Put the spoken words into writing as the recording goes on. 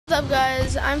up,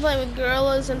 guys? I'm playing with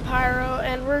Gorillas and Pyro,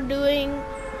 and we're doing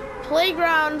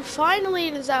Playground. Finally,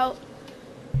 it is out,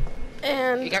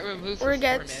 and You got removed for we're 4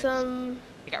 get minutes. some.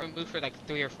 You got removed for like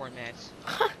 3 or 4 minutes.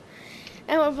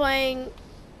 And we're playing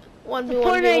 1v1v1.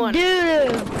 Fortnite,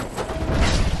 dude.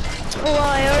 Oh,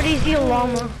 wow, I already see a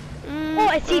llama. Oh,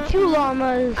 I see 2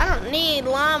 llamas. I don't need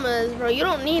llamas, bro. You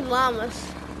don't need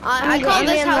llamas. I call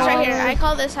this house right here. I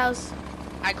call this house.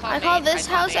 I call this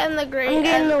house and the green. I'm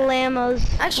getting the llamas.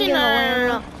 Actually,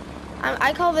 no.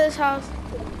 I call this house.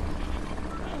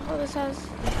 I call this house.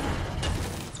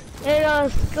 It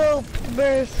scoped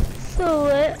burst. So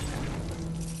lit.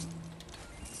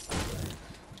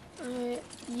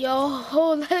 Yo,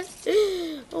 that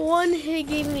one hit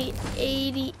gave me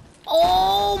 80.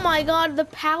 Oh my god, the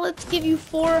pallets give you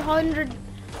 400. No,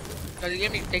 they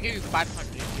give you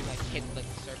 500 if you like hit like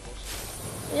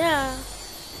circles. Yeah.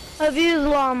 I've used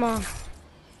llama.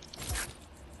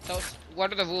 So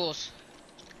what are the rules?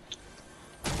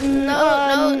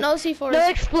 No C4s. No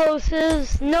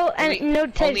explosives. No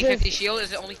Texas. Only 50 shield?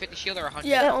 Is it only 50 shield or 100?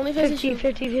 Yeah, only 50 shield.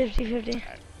 50.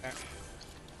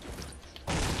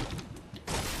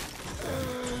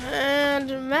 And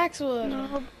Maxwood.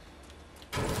 No.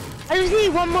 I just need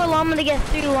 1 more llama to get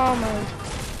 3 llamas.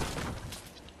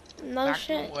 No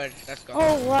shit. Wood. Let's go.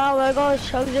 Oh wow, I got a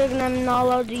chug jug and I'm not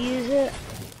allowed to use it.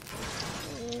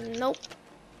 Nope.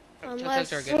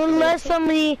 Unless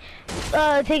somebody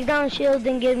takes down a shield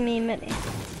and gives me a mini.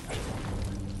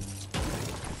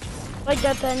 Like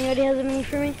that, then you already has a mini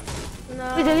for me.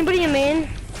 No. Is anybody in main?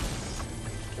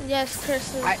 Yes,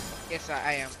 Chris is. Yes,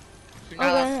 I am. You're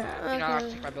Okay. not allowed to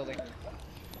take my building.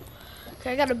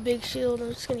 Okay, I got a big shield.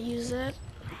 I'm just gonna use that.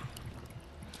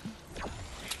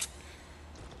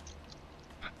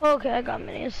 Okay, I got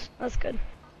minis. That's good.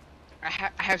 I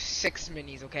have 6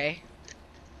 minis, okay?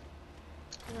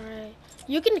 Alright.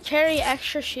 You can carry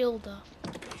extra shield though.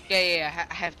 Yeah,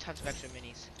 I have tons of extra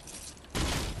minis.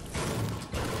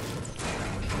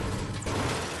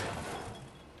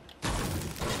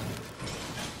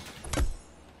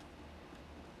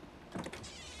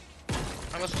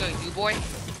 I'm just doing you, boy.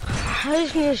 I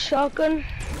just need a shotgun.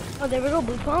 Oh, there we go,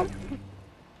 blue pump.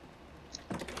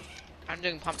 I'm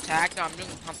doing pump tac. No, I'm doing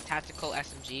pump tactical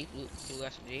SMG, blue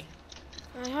SMG.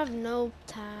 I have no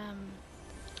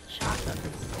shotgun.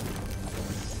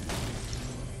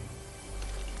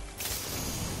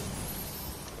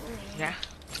 Yeah.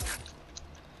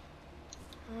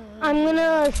 I'm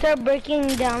gonna start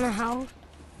breaking down a house.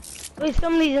 Wait,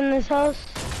 somebody's in this house.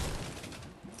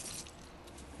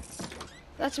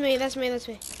 That's me.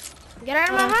 Get out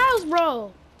of my house,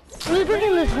 bro. Who's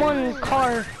breaking this one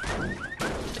car?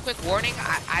 Just a quick warning.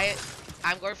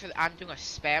 I'm doing a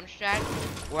spam strat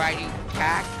where I do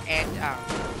tac and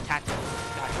tactical.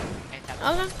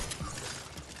 Okay.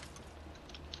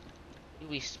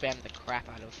 We spam the crap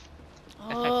out of.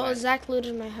 Oh, Zach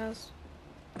looted my house.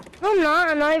 No, I'm not.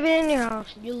 I'm not even in your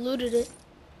house. You looted it.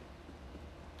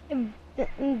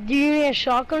 Do you need a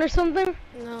shotgun or something?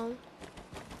 No.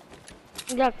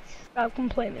 Stop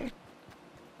complaining.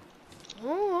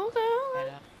 Oh,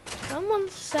 okay.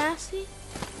 Someone's sassy.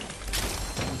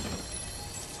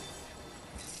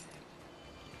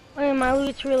 Okay, my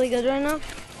loot's really good right now.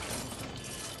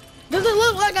 Does it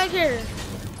look like I care?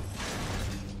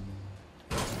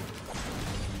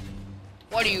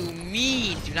 What do you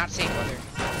mean? Do not say mother.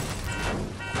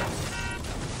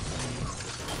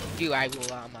 I will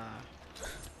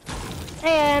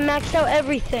Hey, I maxed out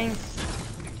everything.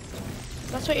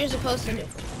 That's what you're supposed to do.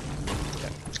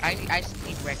 I just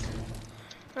need brick.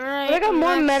 Alright. But I got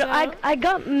more metal. I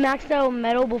got maxed out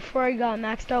metal before I got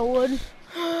maxed out wood.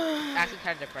 Actually,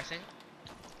 kind of depressing.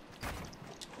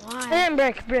 Why? And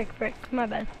brick. My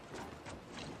bad.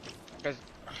 Because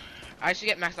I should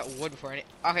get maxed out wood before any.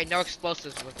 Okay, no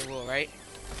explosives was the rule, right?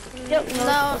 Yep.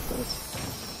 No.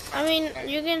 I mean,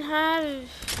 you can have.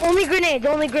 Only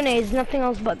grenades. Nothing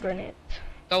else but grenades.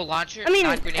 No launcher. I mean,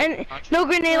 launcher. no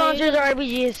grenade launchers or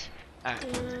RPGs.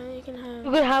 You can have.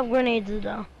 You could have grenades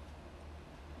though.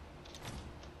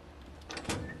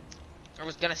 I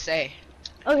was gonna say.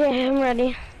 Okay, I'm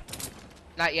ready.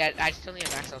 Not yet. I still need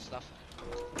to max out stuff.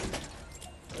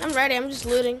 I'm ready. I'm just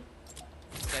looting.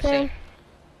 Okay.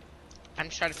 I'm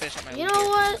just trying to finish up my. You know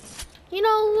what? You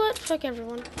know what? Fuck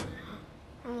everyone.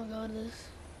 I'm gonna go to this.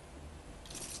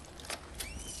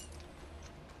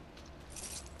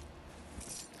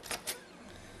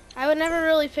 I would never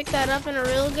really pick that up in a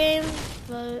real game,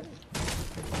 but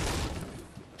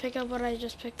pick up what I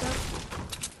just picked up.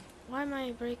 Why am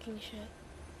I breaking shit?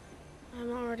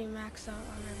 I'm already maxed out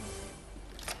on everything.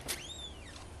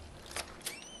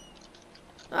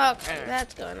 Okay,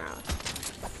 that's going out.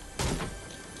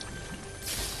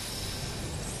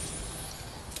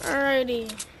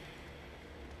 Alrighty.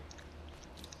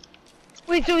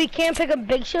 Wait, so we can't pick up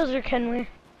big shields, or can we?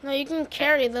 No, you can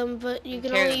carry them, but you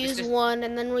can only use one,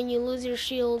 and then when you lose your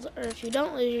shield, or if you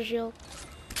don't lose your shield,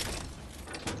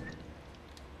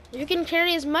 you can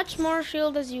carry as much more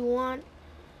shield as you want.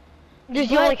 Just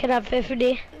you only can have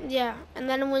 50. Yeah, and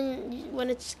then when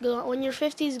it's gone, when your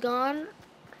 50's gone,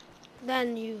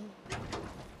 then you.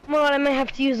 Well, I might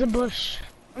have to use a bush.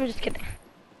 I'm just kidding.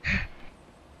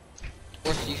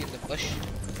 Force using the bush.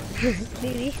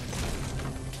 Maybe.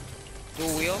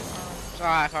 Dual wheel. Oh,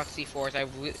 I found C4s.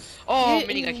 Oh,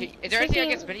 minigun. Is there anything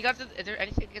against miniguns? Is there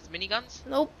anything against miniguns?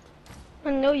 Nope.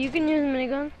 No, you can use a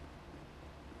minigun.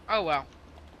 Oh well.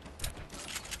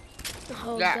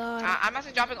 Oh yeah, god. I'm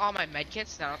actually dropping all my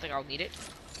medkits, and I don't think I'll need it.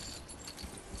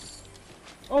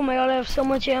 Oh my god, I have so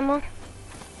much ammo.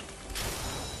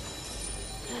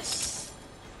 Yes.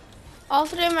 All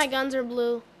 3 of my guns are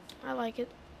blue. I like it.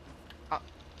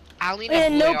 I'll need a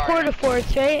blue no AR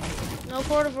porta-forts, right? No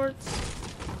porta-forts.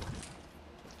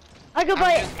 I could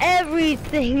buy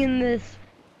everything in this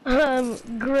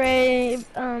gray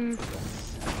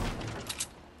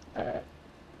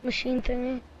machine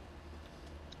thingy.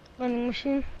 Vending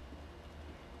machine.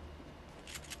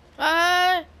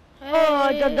 Hey. Oh,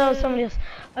 I thought that was somebody else.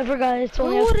 I forgot it's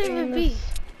only us 3 in this.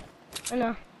 I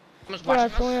know. Yeah,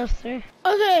 it's only us 3.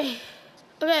 Okay.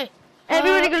 Okay.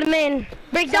 Everybody go to main.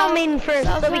 Break down main first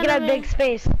so we can have big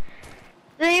space. Does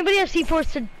anybody have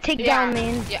C4s to take down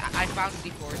main? Yeah, I found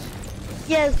C4s.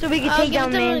 Yeah, so we can take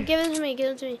down main. Give it to me.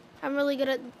 Give it to me. I'm really good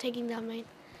at taking down main.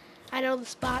 I know the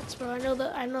spots, bro. I know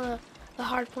the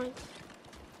hard points.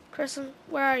 Kristen,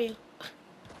 where are you?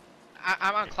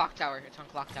 I'm on clock tower. It's on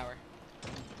clock tower.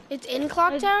 It's in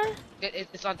clock tower?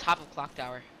 It's on top of clock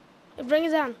tower. Bring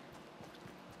it down.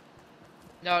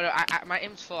 No, my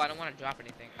aim's full. I don't want to drop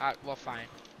anything. Well, fine.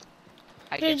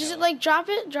 Dude, just like drop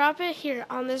it here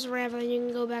on this ramp, and then you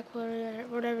can go back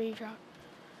whatever you drop.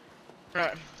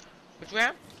 Which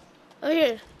ramp? Oh,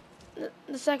 here.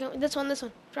 The second, this one.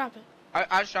 Drop it.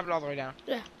 I just dropped it all the way down.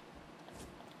 Yeah.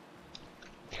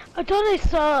 I thought I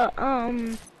saw,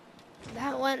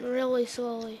 That went really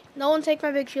slowly. No one take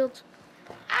my big shields.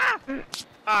 Ah!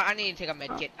 I need to take a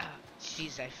med kit.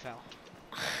 Jeez, I fell.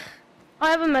 I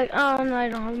have a med. Oh no, I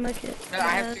don't have a med kit. No, I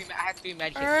have 3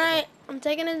 med kits. All right, I'm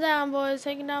taking it down, boys.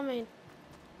 Taking down main.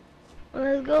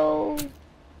 Let's go.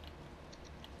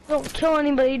 Don't kill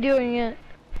anybody doing it.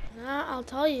 Nah, I'll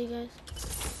tell you guys.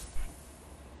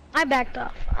 I backed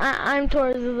off. I'm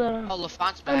towards the. Oh,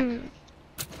 LaFont's back.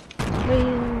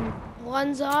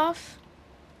 One's off.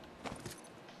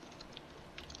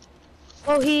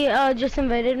 Oh, he just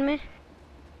invited me.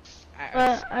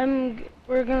 But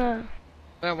we're gonna.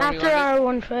 After our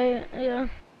one fight, yeah.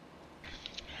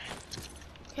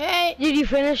 Okay. Did you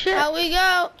finish it? Out we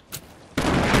go.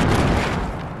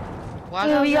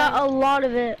 Yeah, we got a lot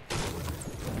of it.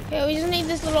 Okay, we just need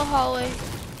this little hallway.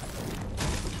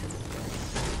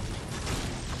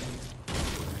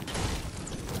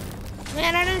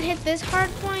 Man, I didn't hit this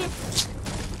hard point.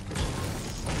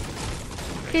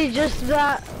 Okay, just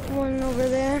that one over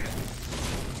there.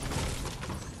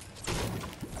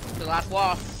 The last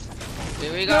wall.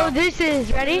 Here we go. No, this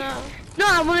is ready. No,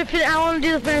 I want to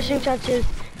do the finishing touches.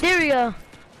 There we go.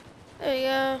 There you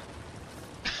go.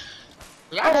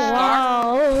 Yeah, oh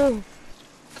wow.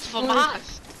 It's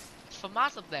FAMAS. It's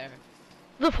FAMAS up there.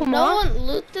 The FAMAS? No one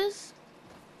loot this?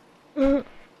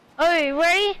 Okay,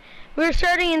 ready? We're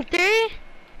starting in 3,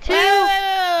 2.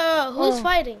 Wait. Who's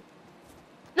fighting?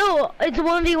 No, it's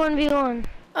 1v1v1.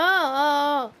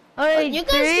 Oh. Alright, you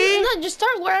guys just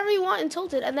start wherever you want and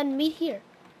tilt it, and then meet here.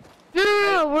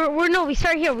 No, we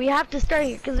start here. We have to start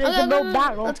here because there's a no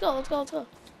battle. Let's go.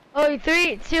 Alright,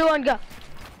 3, 2, 1, go.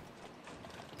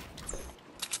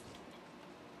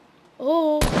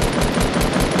 Oh.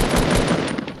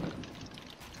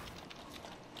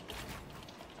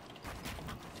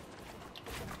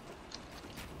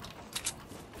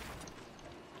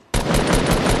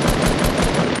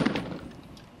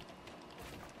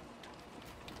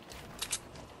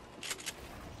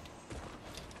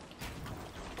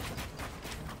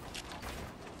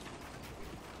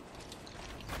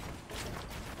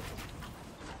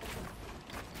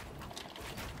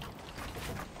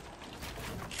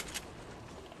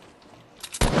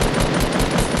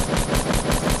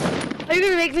 Are you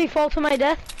gonna make me fall to my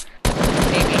death?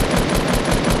 Maybe.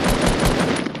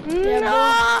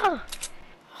 No!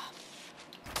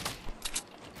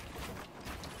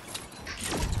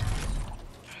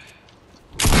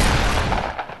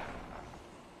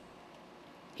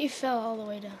 He fell all the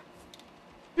way down.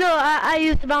 No, I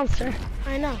used the bouncer.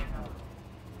 I know.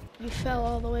 You fell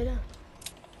all the way down.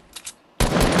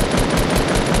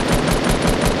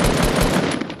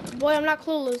 Boy, I'm not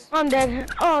clueless. I'm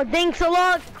dead. Oh, thanks a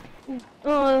lot.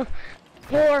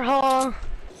 Warhol.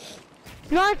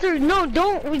 No,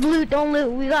 don't loot, don't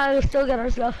loot. We gotta still get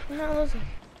our stuff. I'm not losing.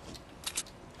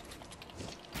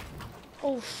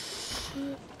 Oh,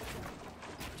 shit.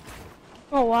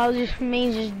 Oh wow, this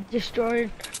main just destroyed.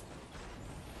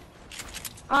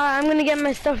 I'm gonna get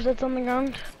my stuff that's on the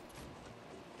ground.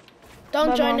 Don't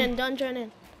Bye, join Mom. in, don't join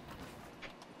in.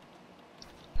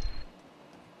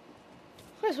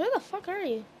 Chris, where the fuck are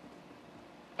you?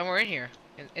 And we're in here,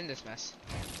 in this mess.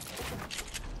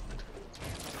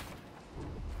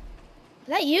 Is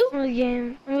that you? I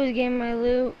was getting my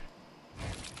loot.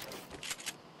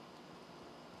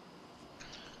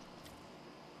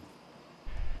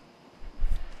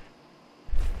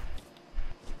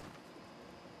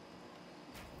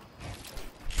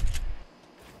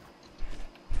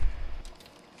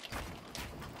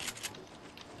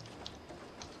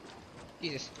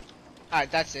 Jesus.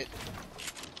 Alright, that's it.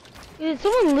 Did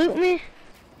someone loot me?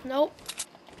 Nope.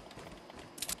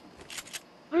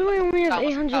 Why do I only have That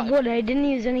was 800 valid. wood? I didn't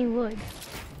use any wood.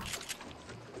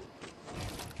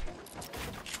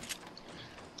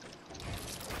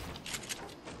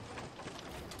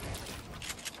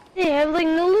 Hey, I have like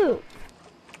no loot.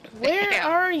 Where Damn.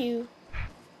 are you?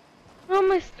 All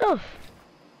my stuff.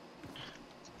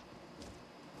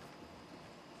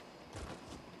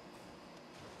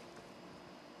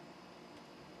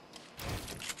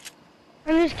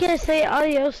 I'm just gonna say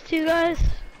adios to you guys.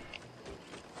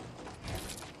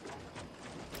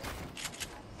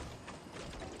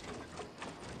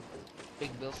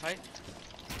 Big Bill fight.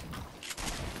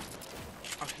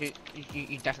 Oh,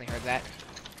 you definitely heard that.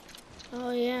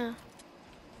 Oh, yeah.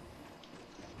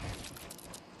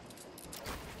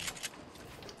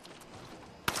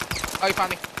 Oh, you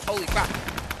found me. Holy crap.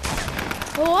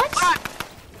 What?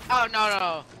 Oh,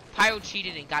 no. Pyro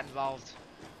cheated and got involved.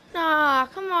 Nah,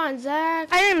 come on, Zach.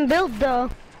 I didn't build though.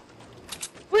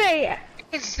 Wait,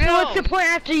 so what's the point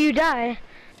after you die?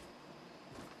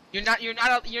 You're not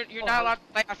allowed to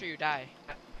play after you die.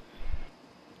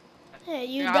 Hey,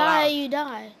 you You're not die, allowed. you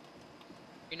die.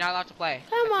 You're not allowed to play.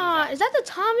 Come on, is that the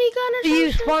Tommy gun or Do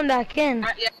you something? spawn back in?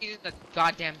 Yeah, use the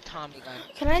goddamn Tommy gun.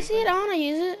 Can I see it? I wanna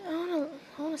use it. I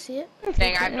wanna see it.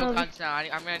 Dang, I have no guns now. I'm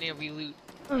gonna need a reloot.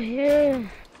 Oh yeah.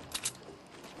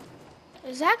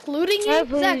 Is Zach looting you? Yeah,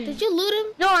 Zach, please. did you loot him?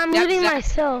 No, I'm Yeah, looting Zach-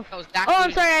 myself. No, Zach Oh, I'm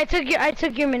looted- sorry. I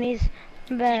took your minis.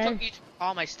 Bad. You took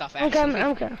all my stuff, Okay, actually.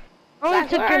 okay. I only Zach,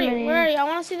 took where your are you? minis. Where are you? I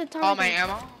wanna see the Tommy All my gun.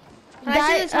 ammo? Can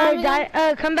I see the Tommy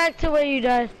gun? Come back to where you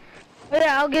died. Oh,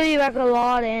 yeah, I'll give you back a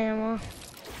lot of ammo.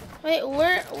 Wait,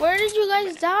 where did you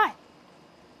guys die?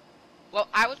 Well,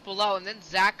 I was below, and then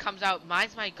Zach comes out,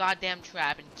 mines my goddamn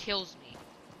trap, and kills me.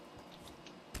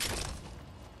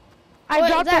 I Wait,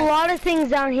 dropped Zach. a lot of things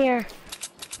down here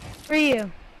for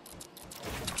you.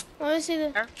 Let me see the.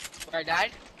 Where I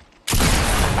died?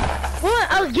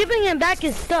 What? I was giving him back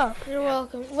his stuff. You're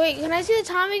welcome. Wait, can I see the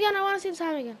Tommy gun? I wanna see the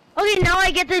Tommy gun. Okay, now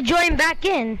I get to join back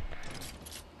in.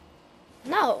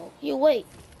 No, you wait.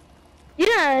 Yeah,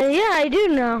 I do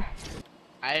now.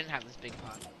 I didn't have this big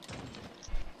pot.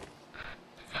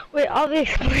 Wait,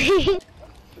 obviously.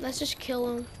 Let's just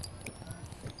kill him.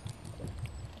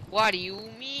 What do you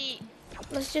mean?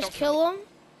 Let's just Don't kill him.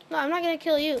 No, I'm not gonna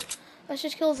kill you. Let's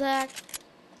just kill Zach.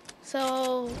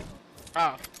 So,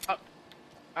 Oh. wait,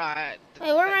 where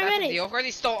are my that's the minis? deal.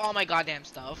 Already stole all my goddamn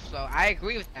stuff, so I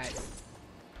agree with that.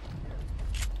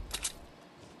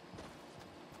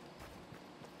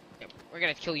 Yeah, we're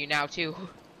gonna kill you now, too.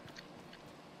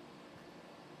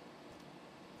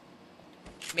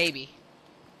 Maybe.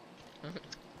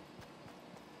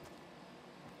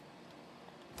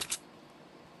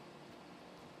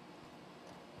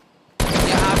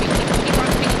 Yeah, keep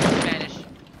on speaking Spanish.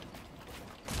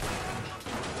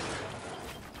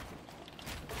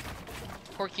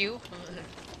 Pork you?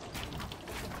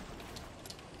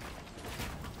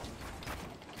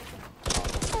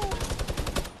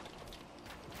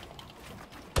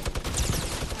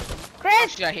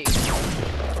 Chris! Shit, I hate you.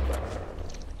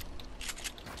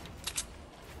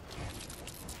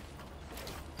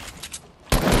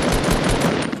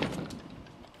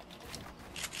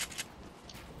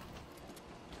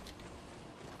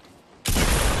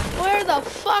 Where the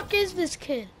fuck is this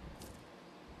kid?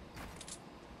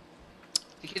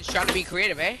 The kid's trying to be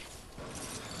creative, eh?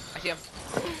 I see him.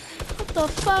 What the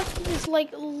fuck? He just like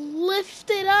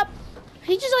lifted up.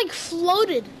 He just like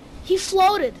floated. He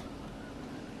floated.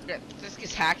 Yeah, this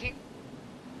kid's hacking.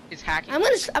 He's hacking.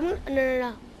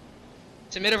 No.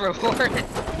 Submit a reward.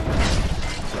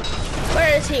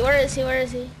 Where is he? Where is he? Where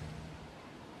is he?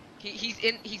 He's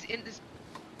in this.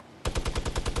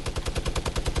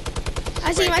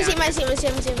 I see him, I see him, I see him, I see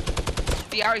him, I see him.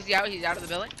 He's out of the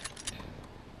building.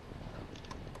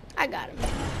 I got him.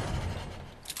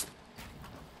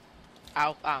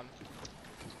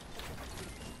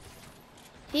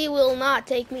 He will not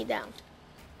take me down.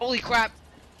 Holy crap.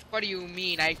 What do you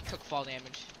mean? I took fall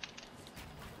damage.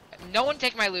 No one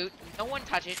take my loot. No one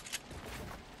touch it.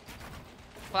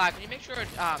 Cloud, can you make sure he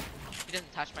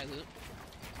doesn't touch my loot?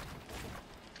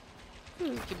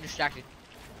 Keep him distracted.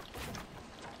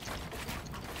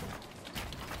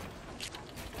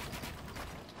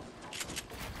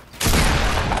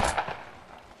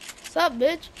 Sup,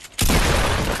 bitch?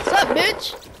 Sup,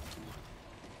 bitch?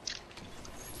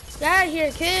 Get out of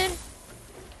here, kid.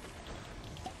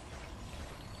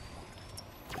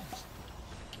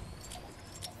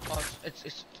 Oh,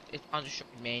 it's on the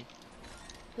main.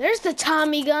 There's the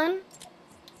Tommy gun.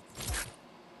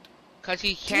 Cause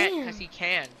he can,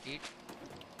 dude.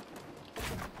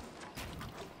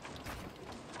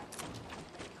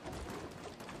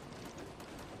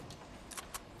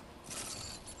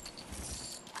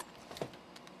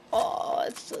 Oh,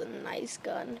 it's a nice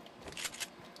gun.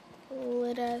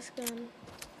 Lit ass gun.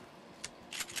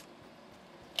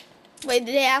 Wait,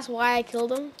 did they ask why I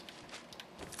killed him?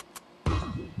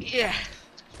 Yeah.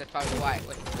 That's probably why.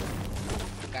 Wait.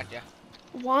 Gotcha.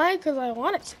 Why? Because I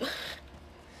wanted to.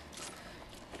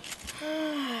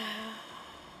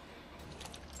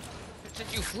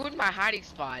 Since you ruined my hiding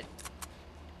spot.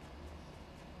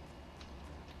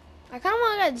 I kind of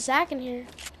want to get Zach in here.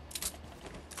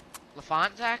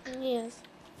 LaFont, Zach? Yes.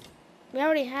 We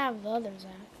already have the other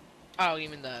Zach. Oh, you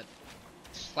mean the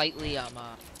slightly,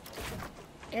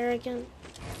 Arrogant.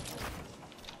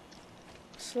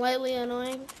 Slightly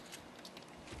annoying.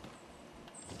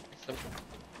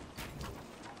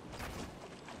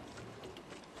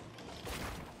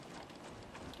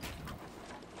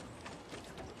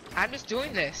 I'm just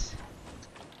doing this.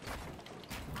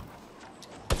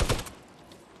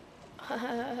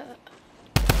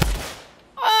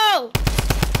 Oh!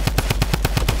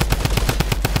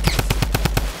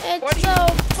 It's so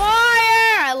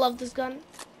fire! I love this gun.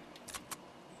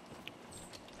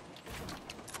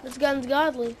 This gun's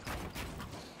godly.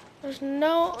 There's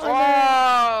no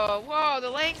other. Whoa, the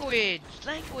language.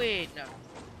 No.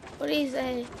 What do you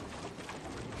say?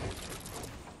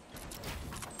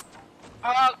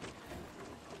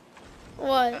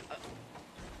 What?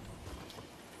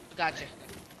 Gotcha.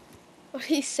 What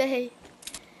do you say?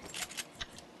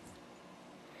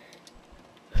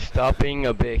 Stop being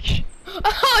a bitch.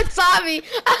 Oh, it's Tommy!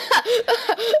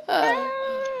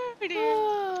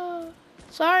 Oh.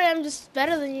 Sorry, I'm just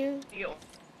better than you.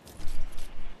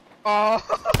 Oh.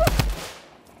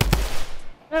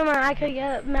 Never mind, I could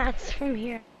get mats from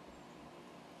here.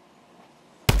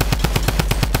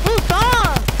 Oh,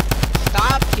 stop!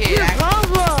 Stop, kid. Your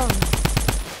problem!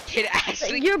 Kid,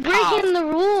 actually, you're breaking the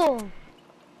rule.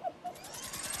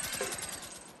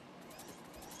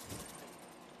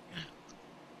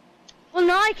 Well,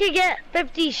 now I could get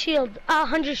 50 shield,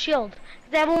 100 shield.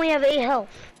 Cause I only have 8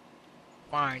 health.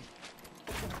 Fine.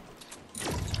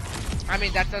 I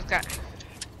mean, that does got.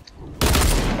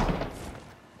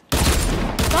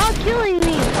 Stop killing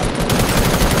me!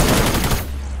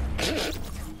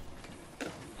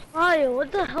 Mario,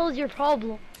 what the hell is your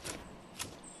problem?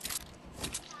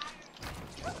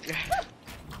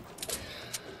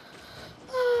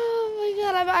 Oh my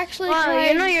god, I'm actually Wow,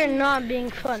 crying. you know you're not being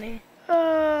funny.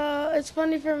 It's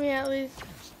funny for me at least.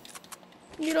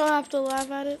 You don't have to laugh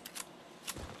at it.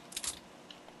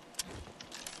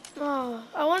 Oh,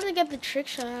 I wanted to get the trick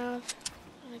shot off.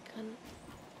 I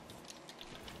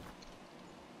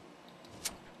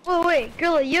couldn't. Wait,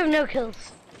 Gorilla, you have no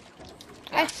kills.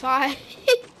 I have 5.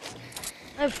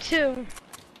 I have 2.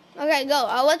 Okay, go.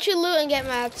 I'll let you loot and get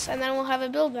mats, and then we'll have a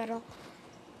build battle.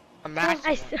 A match.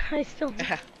 I still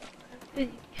it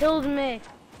killed me.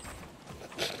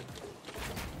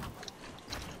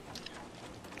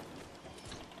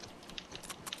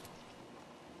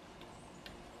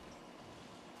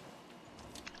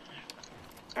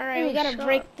 Alright, we gotta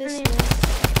break this one.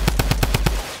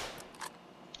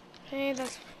 Okay,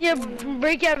 that's... Yeah,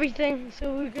 break everything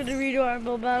so we could redo our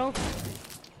build battle.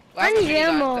 Well, I need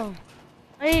ammo.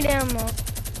 I need ammo.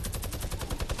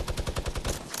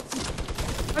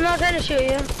 I'm not trying to shoot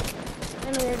you.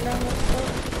 I know we're down this stuff.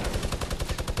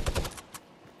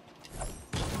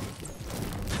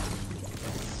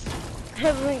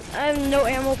 I have no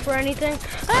ammo for anything.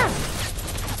 Ah!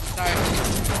 Sorry.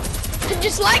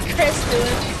 Just like Chris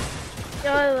doing.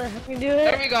 Yeah, let me do it.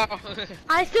 There we go.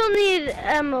 I still need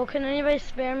ammo. Can anybody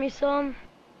spare me some?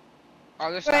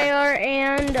 Other side. Sprayer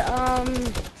and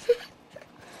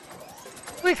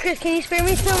Wait, Chris, can you spare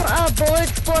me some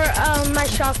bullets for my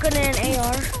shotgun and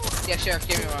AR? Yeah, sure.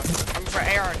 Give me one. I'm for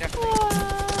AR, definitely.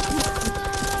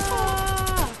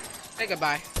 Say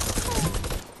goodbye.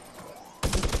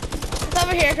 It's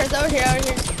over here, Chris. Over here. Over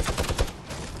here.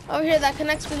 Over here. That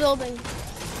connects the building.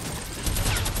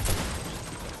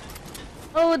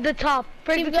 Oh, the top.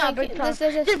 Break the top. Break the top. Just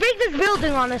break this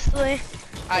building, honestly.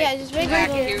 Yeah, just break the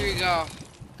building. Here we go.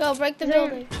 Go, break the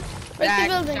building. Break the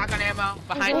building. Shotgun ammo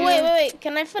behind you. Wait.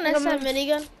 Can I finesse that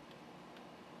minigun?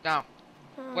 No.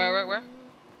 Where?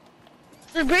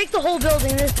 Just break the whole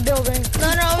building, this building.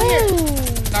 No, over here.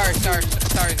 Sorry, there.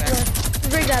 Just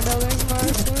break that building.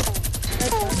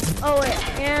 Oh,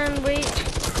 wait. And wait.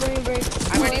 Let me break.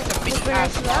 I'm gonna need some mini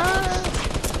packs.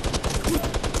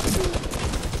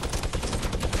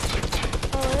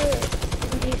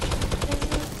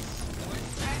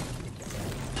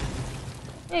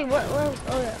 Hey, what? Oh,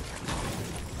 yeah.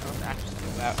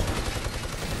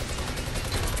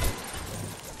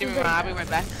 Give me I'll be right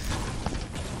back.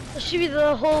 That should be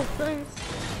the whole thing.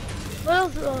 What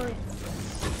else?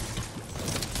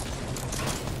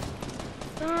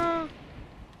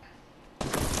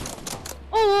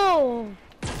 Oh,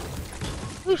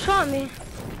 who shot me?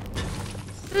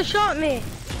 Who shot me?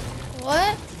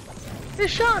 What? Who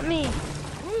shot me? I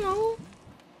don't know.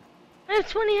 I have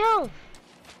 20 health.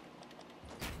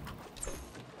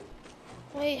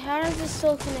 Wait, how does this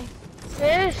still connect?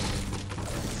 Chris?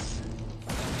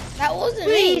 That wasn't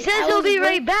Wait, me. he says he'll be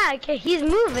right back. He's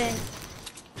moving.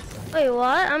 Wait,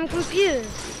 what? I'm confused.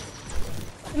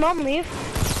 Did Mom leave?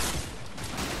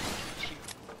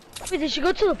 Wait, did she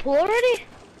go to the pool already?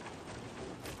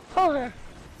 Call her.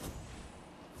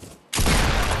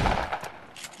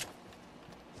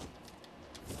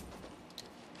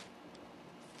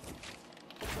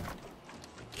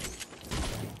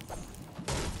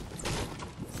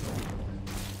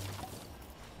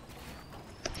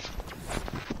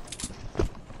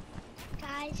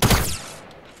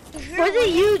 Was it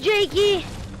you, Jakey?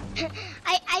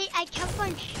 I kept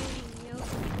on shooting you.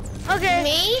 Okay.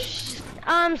 Me?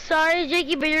 I'm sorry,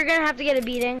 Jakey, but you're gonna have to get a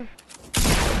beating.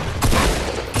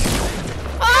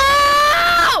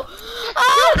 Oh!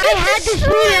 Oh!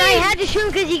 I had to shoot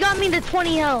him because he got me the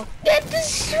 20 health. Get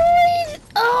destroyed!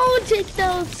 Oh, Jake,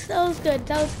 that was good.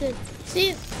 That was good.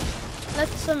 See,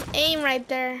 that's some aim right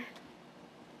there.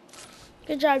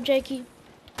 Good job, Jakey.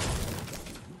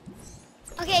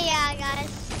 Okay, yeah, guys.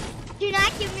 Do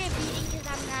not give me a beating because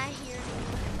I'm not here.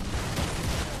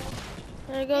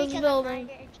 There goes the building.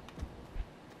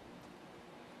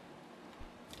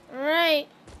 Alright.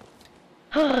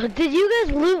 Did you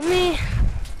guys loot me?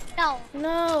 No.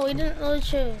 No, we didn't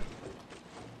loot you.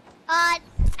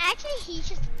 Actually, he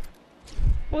just.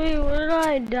 Wait, where did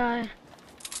I die?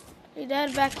 You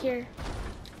died back here.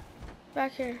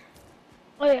 Back here.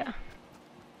 Oh, yeah.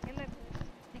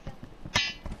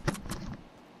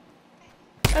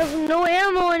 I have no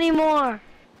ammo anymore.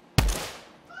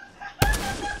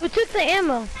 Who took the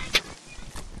ammo?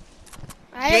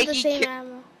 I have the same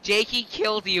ammo. Jakey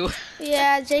killed you.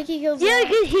 Yeah, Jakey killed me. Yeah,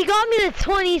 because he got me the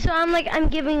 20, so I'm like, I'm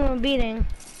giving him a beating.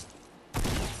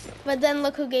 But then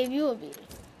look who gave you a beating.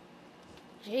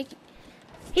 Jakey.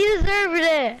 He deserved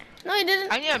it. No, he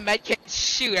didn't. I need a medkit.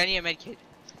 Shoot, I need a medkit.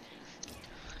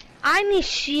 I need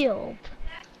shield.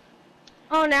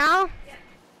 Oh, now?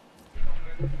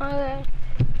 Okay.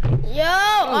 Yo,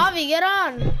 Avi, get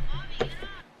on.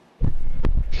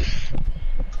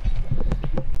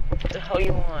 What the hell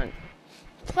you want?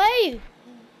 Play.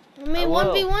 I mean,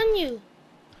 1v1 you.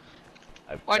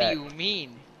 What do you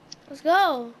mean? Let's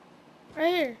go.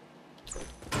 Right here.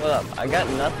 Hold up, I got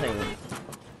nothing.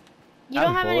 You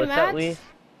don't have any bullets at mats? least?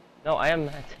 No, I am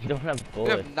mats. I don't have You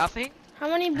bullets. have nothing? How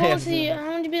many bullets do you?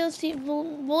 How many bullets do you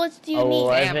need?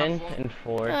 11 and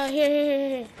 4.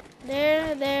 Here.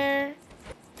 There,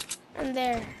 and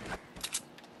there.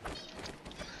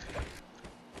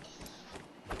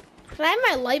 Can I have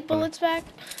my light bullets back?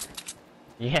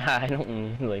 Yeah, I don't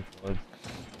need like bullets.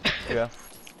 Yeah.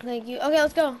 Thank you. Okay,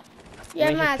 let's go. You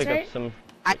have mats, right?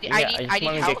 I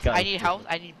need health. I need health.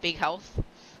 I need big health.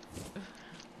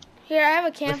 Here, I have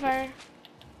a campfire.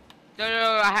 No.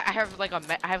 I have like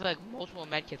multiple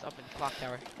medkits up in the clock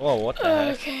tower. Whoa, what the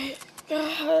heck? Okay.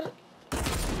 God.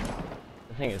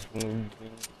 The thing is moving.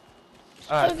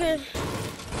 Alright. Okay.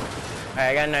 Alright,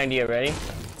 I got an idea. Ready?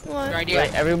 What? Idea.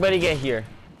 Wait, everybody get here.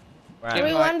 Are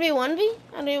we 1v1v?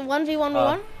 I mean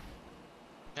 1v1v1?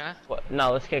 Yeah. What?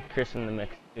 No, let's get Chris in the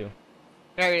mix too.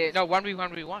 No,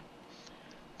 1v1v1.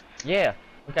 Yeah.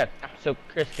 Okay. So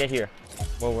Chris, get here.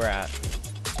 Where we're at.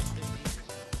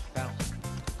 Down.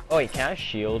 Oh wait, can I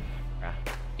shield? Crap.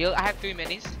 I have 3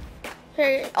 minis.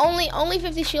 Here, only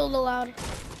 50 shield allowed.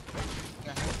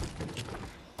 Yeah.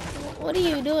 What are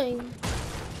you doing?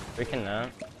 Freaking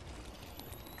out.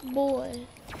 Boy.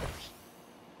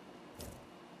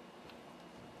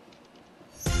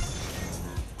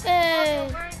 Hey.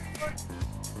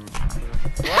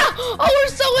 Oh, we're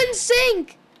so in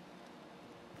sync.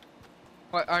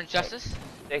 What, Orange Justice?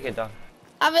 Take it, dog.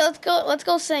 Avi, let's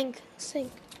go sync.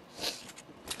 Sync.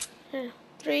 Here.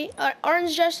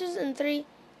 Orange Justice in 3,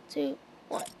 2,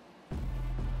 1.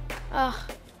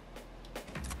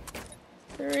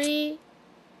 3,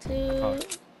 2,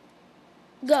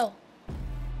 go.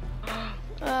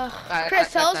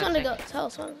 Chris, tell us when to go. Tell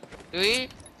us when. 3,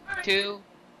 2,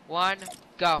 1,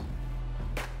 go.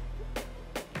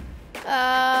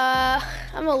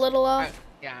 I'm a little off.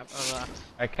 Yeah, I'm a little off.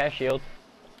 Alright, cash shield.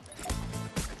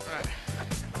 Alright.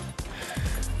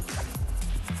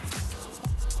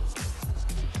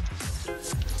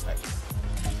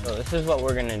 So this is what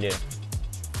we're gonna do.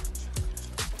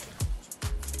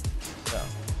 So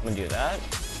I'm gonna do that.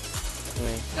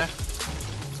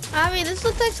 Avi, this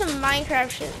looks like some Minecraft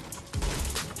shit.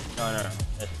 No.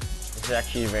 This is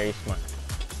actually very smart.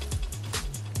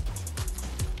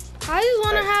 I just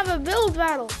want to have a build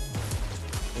battle.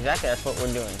 Exactly, that's what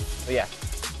we're doing. But yeah,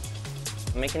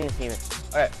 I'm making this even.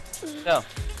 Alright, so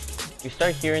you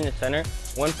start here in the center.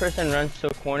 One person runs to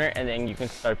a corner, and then you can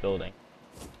start building.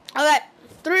 Okay,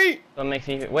 3. So it makes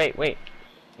it even. Wait. Let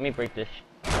me break this.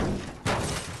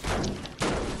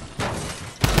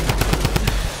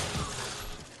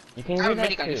 You can I do have a that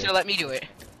minigun, too. you should let me do it.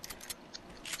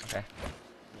 Okay.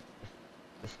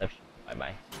 Deception.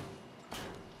 Bye.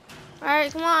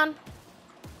 Alright, come on.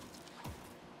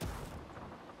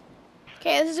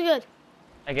 Okay, this is good.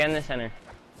 Again, the center.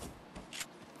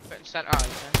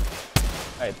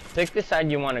 Alright, pick the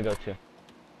side you want to go to.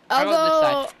 I'll go this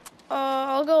go.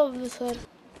 I'll go over this side.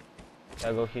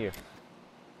 I'll go here.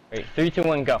 Wait, 3, 2,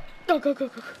 1, go. Go.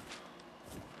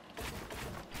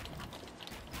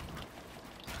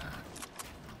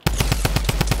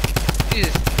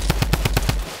 Jesus.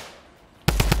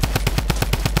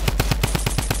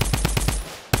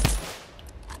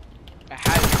 I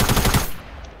had it.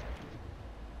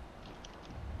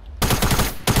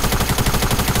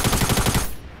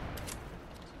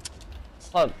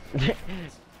 Oh.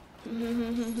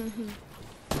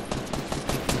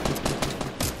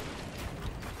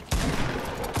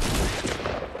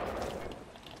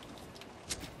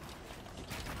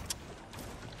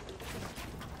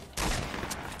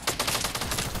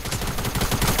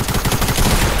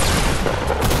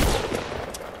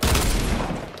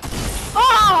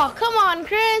 Oh, come on,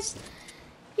 Chris.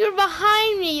 You're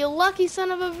behind me, you lucky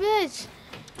son of a bitch.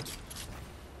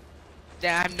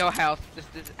 Damn, I have no health. This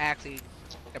is actually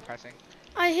depressing.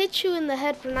 I hit you in the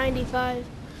head for 95.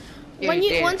 Yeah, When you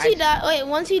you did.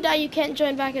 once you die, you can't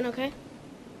join back in, okay?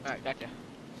 Alright, gotcha.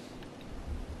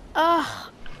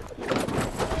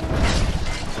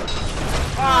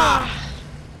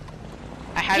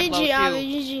 I had it low GG, too.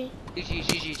 Avi,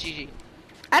 GG. GG.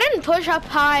 I didn't push up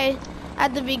high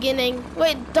at the beginning.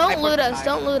 Wait, don't I loot pushed us. high.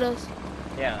 Don't loot us.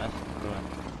 Yeah, that's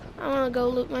I want to go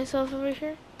loot myself over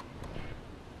here.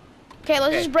 Okay, let's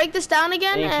Okay. just break this down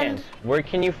again you and... can. Where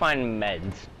can you find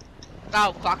meds?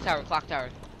 Oh, clock tower.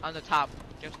 On the top.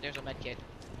 There's a med kit.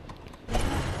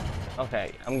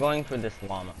 Okay, I'm going for this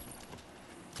llama.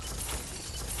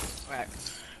 Alright.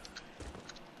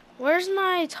 Where's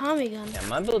my Tommy gun? Yeah,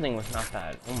 my building was not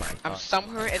bad. Oh my I'm god.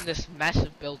 somewhere in this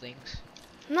massive buildings.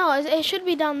 No, it should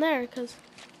be down there, because...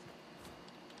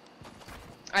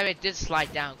 I mean, it did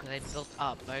slide down because I built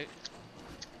up, right?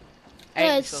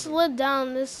 Yeah, it slid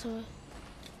down this way.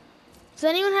 Does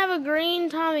anyone have a green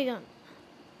Tommy gun?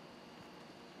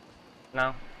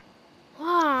 No.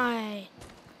 Why?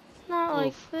 Not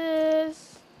like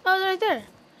this. Oh, it's right there.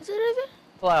 Is it right there?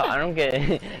 Well, I don't get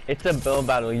it. It's a build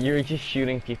battle. You're just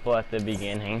shooting people at the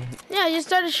beginning. Yeah, you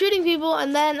started shooting people,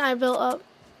 and then I built up.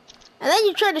 And then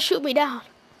you tried to shoot me down.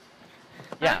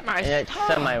 Yeah, it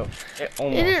semi. It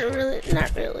almost. It didn't really,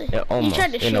 not really. It almost. You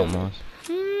tried to shoot me.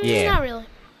 Yeah. Not really.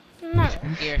 Not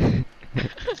really. Here.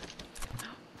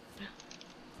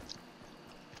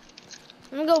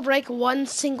 I'm gonna go break one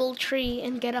single tree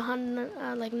and get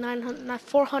 100, like 900, not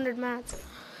 400 mats.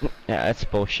 Yeah, that's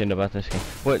bullshit about this game.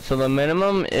 Wait, so the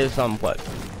minimum is what?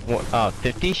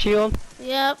 50 shield?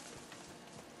 Yep.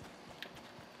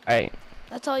 Alright.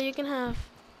 That's all you can have.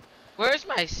 Where's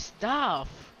my stuff?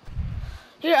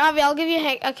 Here, Avi, I'll give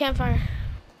you a campfire.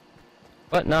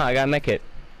 What? No, I gotta make it.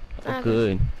 Oh, Okay.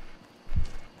 good.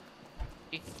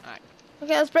 Alright.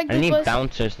 Okay, let's break I this need place.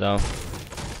 bouncers though.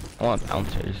 I want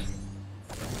bouncers.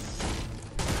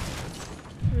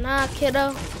 Nah,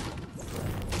 kiddo.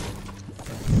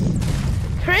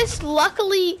 Chris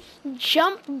luckily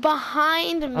jumped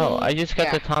behind me. Oh, I just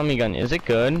got the Tommy gun. Is it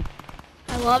good?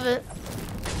 I love it.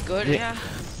 Good, yeah.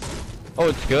 Oh,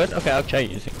 it's good? Okay, I'll try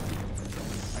using it.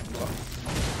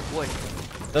 Wood.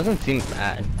 Doesn't seem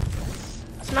bad.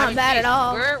 It's not bad at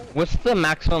all. What's the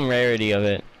maximum rarity of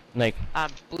it? Like,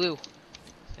 blue.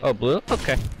 oh, blue?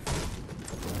 Okay.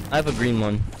 I have a green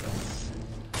one.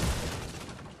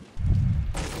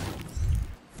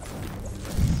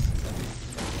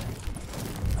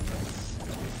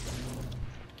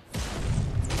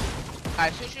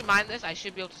 Alright, as soon as you mine this, I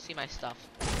should be able to see my stuff.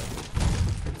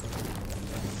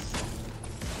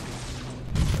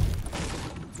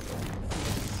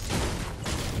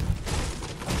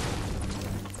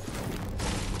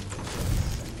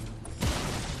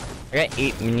 I got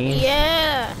 8 minis.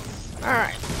 Yeah.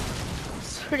 Alright.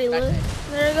 It's pretty lit.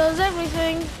 There goes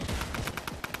everything.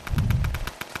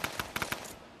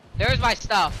 There's my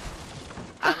stuff.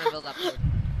 I'm gonna build up here.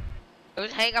 It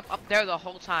was hanging up there the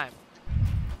whole time.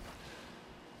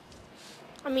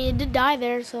 I mean, it did die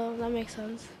there, so that makes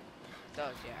sense. It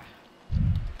does, yeah.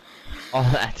 Oh,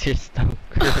 that's your stuff.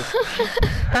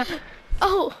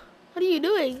 Oh, what are you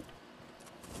doing?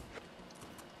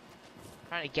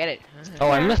 Trying to get it. Oh,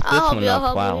 I messed this one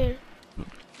up. Wow.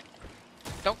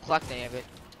 Don't collect any of it.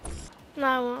 No,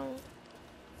 I won't.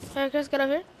 Hey, Chris, get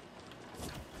over here.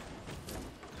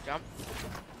 Jump.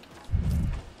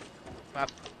 Up.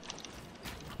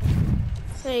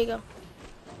 There you go.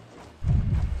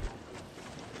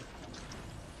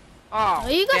 Oh,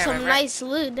 You got damn, some nice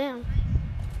loot, damn.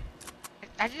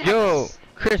 I didn't Yo, have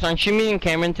Chris, aren't you meeting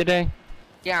Cameron today?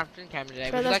 Yeah, I'm in Cameron today.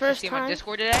 For Would the you like to first see my time?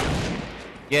 Discord today?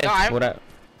 Yes. No, Well,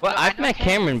 no, I I've know met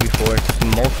Cameron. Cameron before,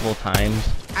 multiple times.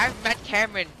 I've met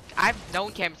Cameron. I've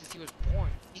known Cameron since he was born.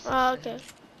 Oh, okay.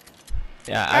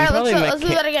 Yeah, Alright, probably let's do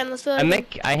that again. Let's do that again.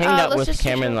 I hanged out let's with just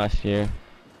Cameron shoot. last year.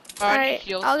 Alright,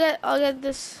 I'll get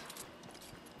this.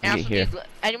 And Get also, here.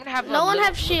 anyone have No one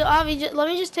have shield. Avi, let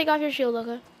me just take off your shield,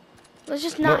 okay? Let's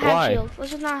just not have why? shield.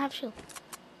 Let's just not have shield.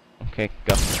 Okay,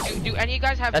 go. Do any of you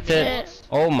guys have That's mini it. bullets?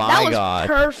 Oh That my was god.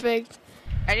 perfect.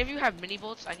 Any of you have mini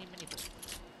bullets? I need mini bullets.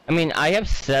 I mean, I have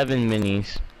 7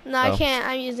 minis. No, I Oh. can't.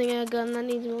 I'm using a gun that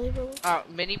needs melee bullets.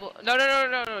 Mini bullet.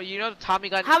 No. You know the Tommy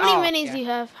gun. How many minis do you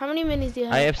have? How many minis do you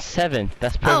have? I have 7.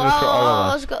 That's perfect for all of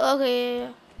us. Let's go. Okay,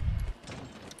 yeah.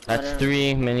 That's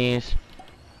 3 minis.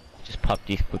 Just pop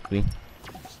these quickly.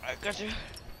 I got you.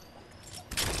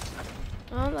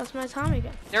 Oh, that's my Tommy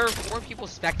gun. There are 4 people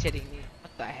spectating me.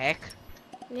 What the heck?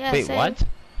 Yeah, Wait, same. what?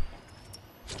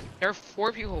 There are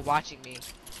 4 people watching me.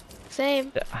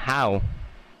 Same. How?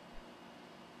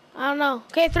 I don't know.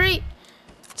 Okay, 3,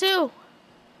 2,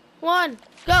 1,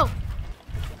 go.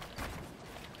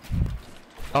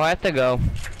 Oh, I have to go.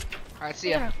 Alright, see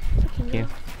ya. Yeah, Thank you.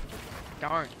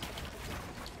 Darn.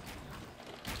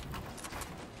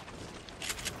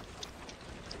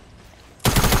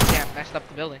 Damn, messed up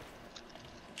the building.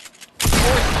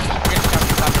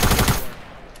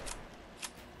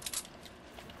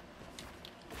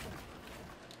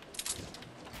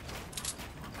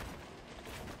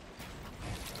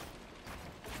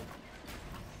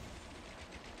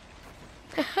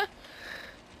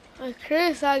 Oh,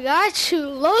 Chris, I got you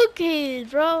located,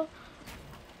 bro.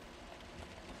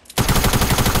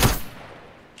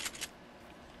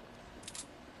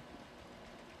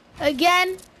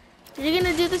 Again? You're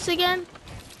gonna do this again?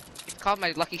 It's called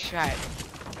my lucky shot.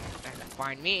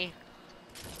 Find me.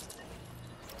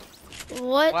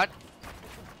 What? What?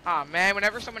 Aw, man,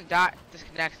 whenever someone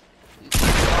disconnects.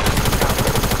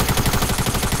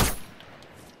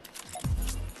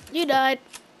 You died.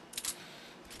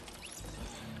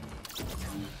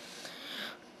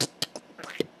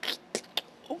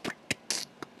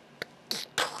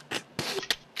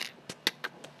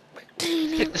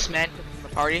 Kick this man from the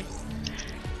party.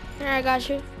 Here, I got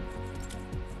you.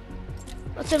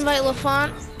 Let's invite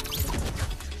LaFont.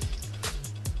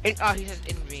 He says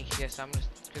envy here, so I'm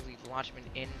just quickly launch him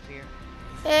in fear.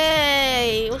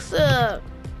 Hey, what's up?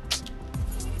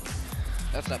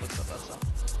 What's up?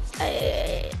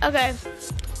 Hey, okay.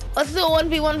 Let's do a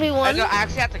 1v1v1. I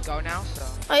actually have to go now, so.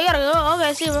 Oh, you gotta go?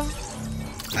 Okay, see you, bro.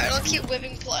 Alright, I'll keep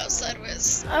whipping plow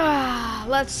sideways.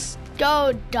 Let's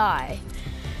go die.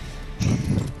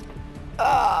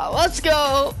 Let's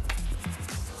go.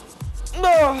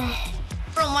 Bro,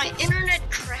 my internet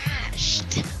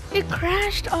crashed. It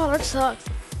crashed? Oh, that sucks.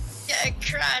 Yeah, it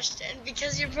crashed, and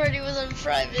because your party was on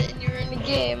private and you were in the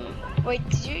game. Wait,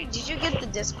 did you get the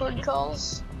Discord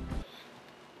calls?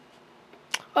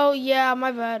 Oh, yeah,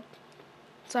 my bad.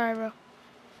 Sorry, bro.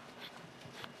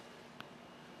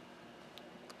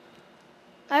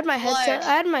 I had my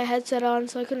headset on,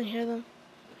 so I couldn't hear them.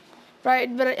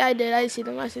 Right, but I did. I see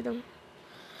them. I see them.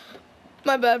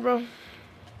 My bad, bro.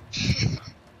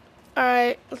 All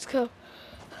right, let's go.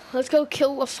 Let's go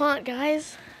kill LaFont,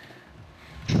 guys.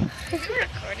 Are you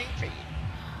recording for you?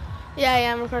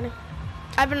 Yeah, I'm recording.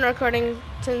 I've been recording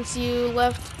since you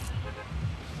left.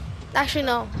 Actually,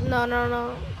 no.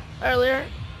 Earlier.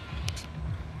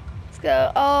 Let's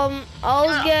go. I'll I'll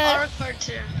record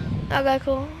too. Okay,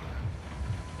 cool.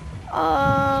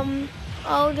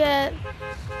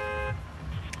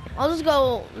 I'll just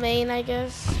go main, I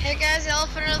guess. Hey guys, the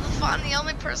elephant of the fun. The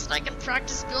only person I can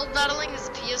practice build battling is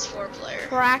a PS4 player.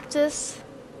 Practice.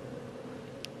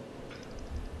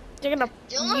 You're gonna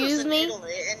use me?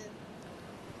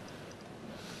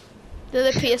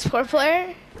 They're the PS4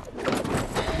 player?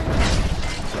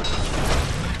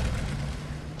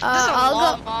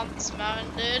 I'll go on this mountain,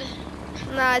 dude.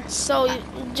 Nah, it's so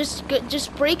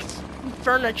just break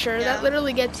furniture. Yeah. That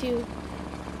literally gets you.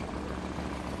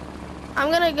 I'm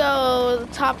gonna go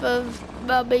top of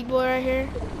big boy right here.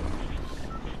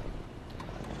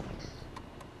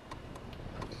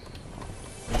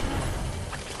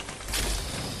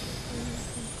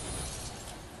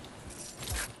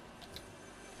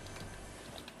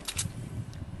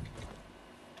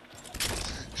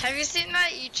 Have you seen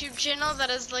that YouTube channel that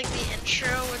is like the intro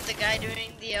with the guy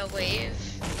doing the wave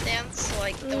dance?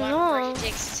 Like the one where he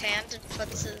takes his hand and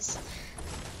puts his...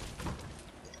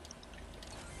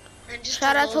 And just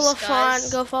Shout out to rolls, LaFont.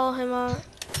 guys. Go follow him out.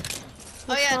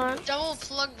 Oh yeah, double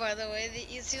plug by the way,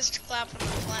 the easiest clap on the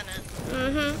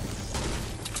planet.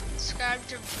 Subscribe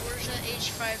to Borja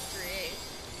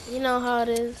H538. You know how it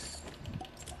is.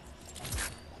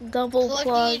 Double Plugging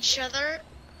plug. each other,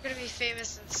 we're gonna be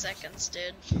famous in seconds,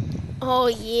 dude. Oh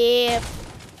yeah.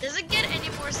 Does it get any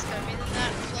more scummy than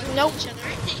that? Plugging Nope. each other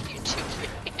in a YouTube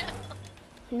video?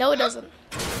 No, it doesn't.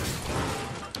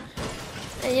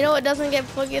 And you know what doesn't get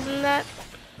pluggier than that?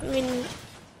 I mean,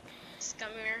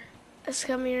 Scummier.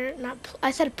 scummier.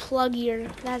 I said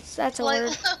pluggier. That's a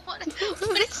word. What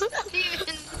is that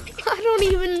even? I don't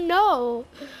even know.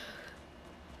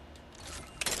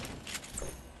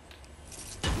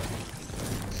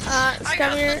 I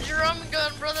got Scummier. the drum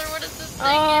gun, brother. What is this thing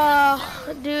Oh,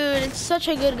 even do? dude, it's such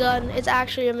a good gun. It's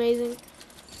actually amazing.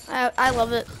 I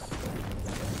love it.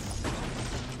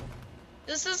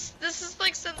 This is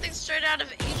like something straight out of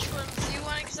H1, so you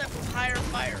want to accept higher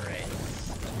fire rate.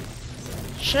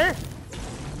 Sure.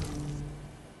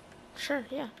 Sure,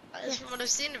 yeah. That's from what I've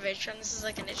seen of H1. This is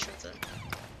like an H1 thing.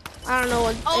 I don't know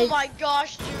what. Oh my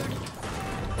gosh, dude.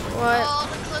 What? All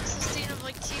the clips I've seen of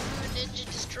like Tifu and Ninja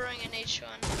destroying an H1.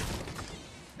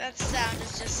 That sound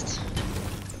is just...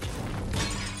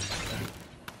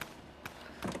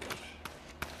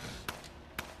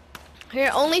 Here,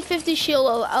 only 50 shield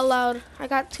allowed. I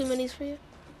got 2 minis for you.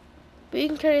 But you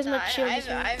can carry as much shield as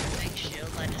you want. I have a big shield.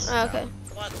 I just Okay.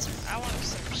 I want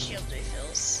some shield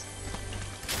refills.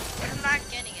 But I'm not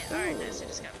getting it. Alright, nice. I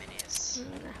just got minis.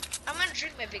 I'm gonna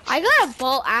drink my big shield. I got a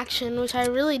bolt action, which I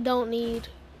really don't need.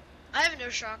 I have no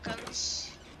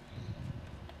shotguns.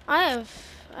 I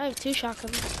have 2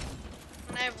 shotguns.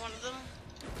 And I have one of them.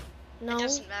 No, It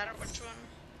doesn't matter which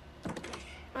one.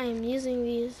 I am using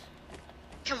these.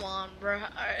 Come on, bro.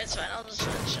 Alright, it's fine. I'll just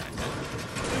try the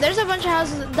shotgun. There's a bunch of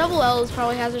houses. Double L's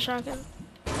probably has a shotgun.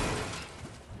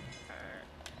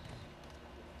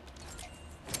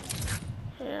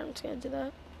 Here, I'm just gonna do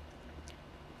that.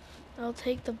 I'll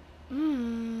take the.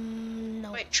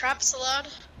 No. Wait, traps allowed?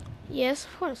 Yes,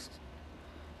 of course.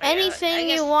 I Anything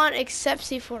guess- you want except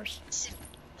C4s.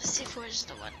 C4 is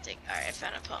the one thing. Alright, I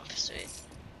found a pump. Sweet.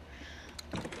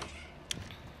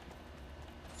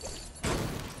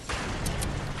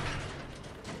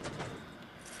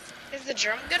 Is the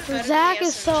drum gun better Zach than the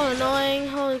is so SMG? annoying.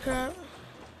 Holy crap.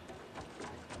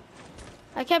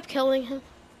 I kept killing him.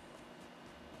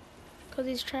 Because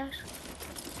he's trash.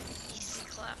 Easy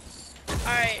clap.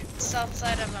 Alright, south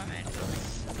side of my main building.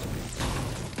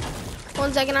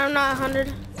 1 second, I'm not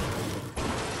 100.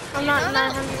 I'm not You know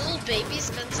that 900. little baby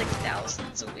spends like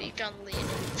thousands a week on lead.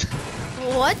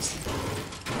 What?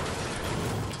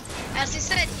 As he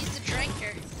said, he's a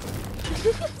drinker.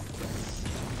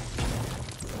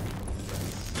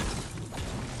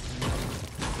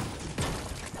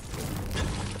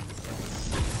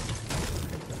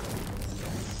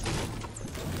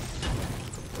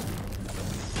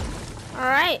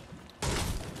 Alright.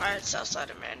 Alright, south side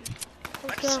of main.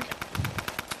 Let's go.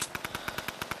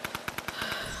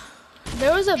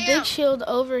 There was a Damn. big shield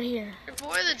over here. Your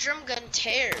boy, the drum gun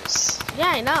tears. Yeah,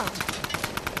 I know.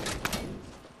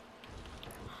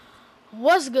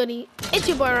 What's goody? It's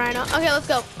your boy Rhino. Okay, let's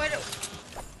go. Wait,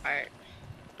 alright.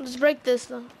 Let's break this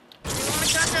though. Do you want me to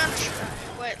shot down or should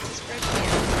I? Wait, let's break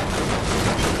it.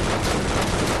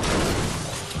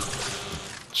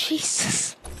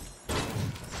 Jesus.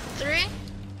 3,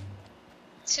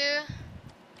 2,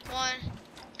 1,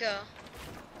 go.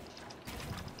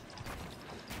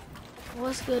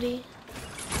 What's goody?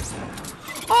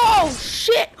 Oh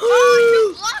shit! Oh,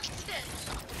 you blocked it!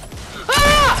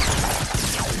 Ah!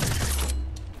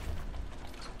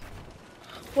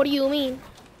 What do you mean?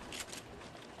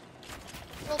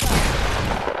 Build out.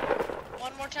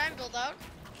 One more time, build out.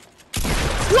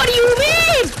 What do you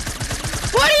mean?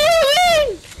 What do you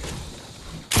mean?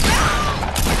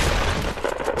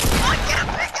 I can't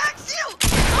pickaxe you!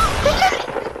 Oh,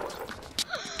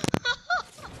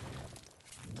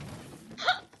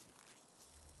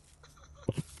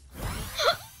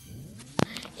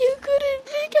 You couldn't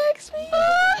pickaxe me.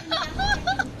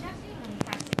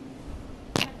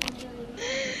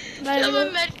 do you have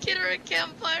a med kit or a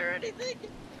campfire or anything?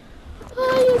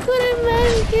 Oh, you couldn't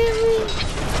medkit me.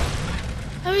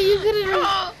 I mean, you couldn't. Bro,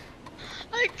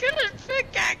 I couldn't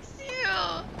pickaxe you.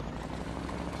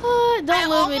 Don't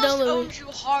lose me, don't I lose almost me. owned you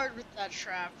hard with that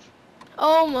trap.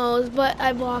 Almost, but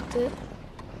I blocked it.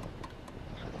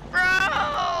 Bro!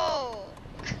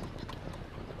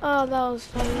 Oh, that was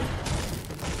funny.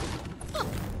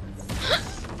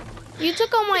 You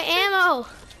took all my ammo.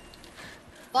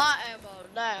 My ammo,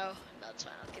 no. That's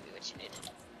fine, I'll give you what you need.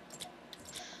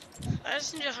 I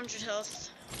just need 100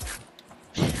 health.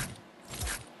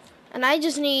 And I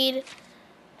just need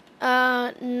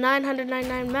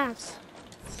 999 maps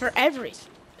for everything.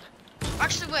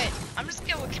 Actually, wait. I'm just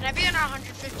gonna. Can I be on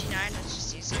 159? That's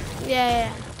just easier.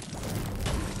 Yeah.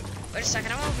 Wait a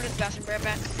second. I'm gonna go to the bathroom. Right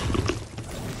back.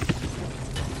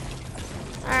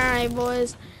 All right,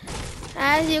 boys.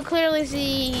 As you clearly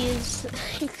see, he's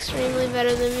extremely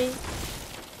better than me.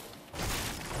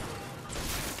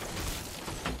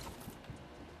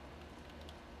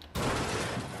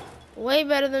 Way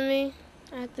better than me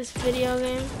at this video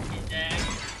game.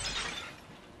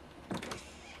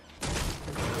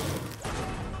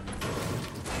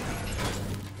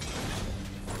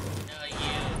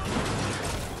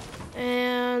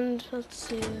 And let's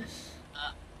see this.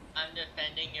 I'm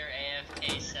defending your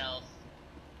AFK self.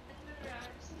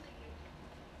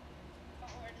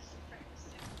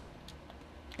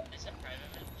 It's a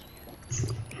private match.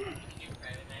 You can do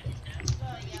private matches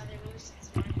now? Yeah, they released it this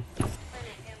morning.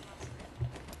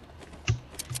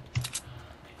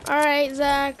 All right,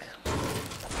 Zach.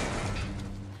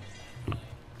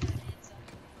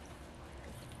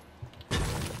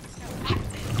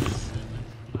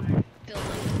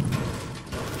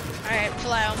 Alright,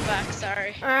 fly on back,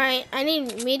 sorry. All right, I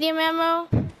need medium ammo,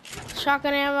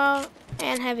 shotgun ammo,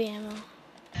 and heavy ammo.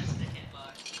 That's the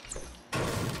hitbox.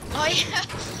 Oh yeah!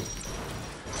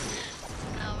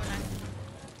 No, we're not.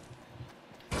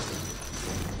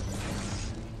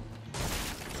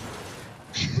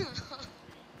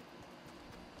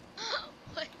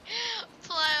 Wait,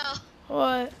 Plyo.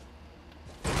 What?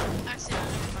 Actually, no,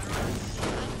 never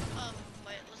mind.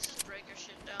 Wait, let's just break your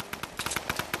shit down.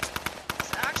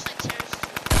 It's actually tears.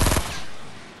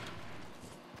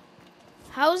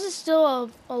 How is it still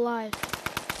alive?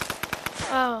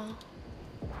 Oh.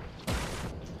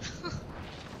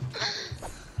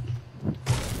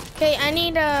 Okay, I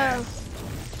need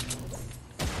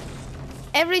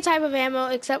every type of ammo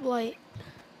except light.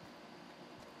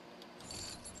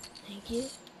 Thank you.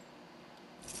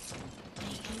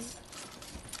 Thank you.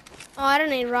 Oh, I don't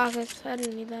need rockets. I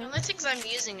don't need The that. only things I'm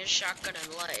using is shotgun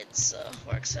and lights, so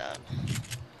works out.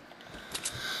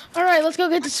 All right, let's go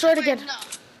get destroyed Wait, again. no.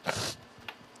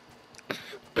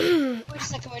 Wait a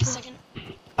second, wait a second.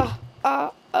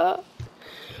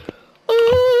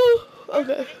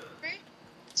 Okay. 3,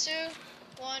 2,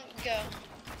 1, go.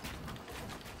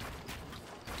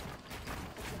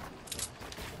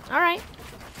 All right.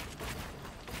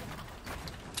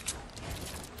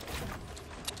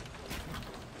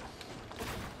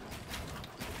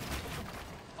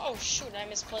 Oh shoot, I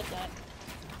misplayed that.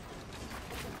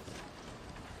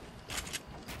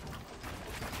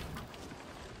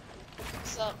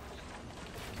 What's up?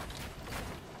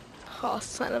 Oh,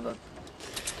 son of a.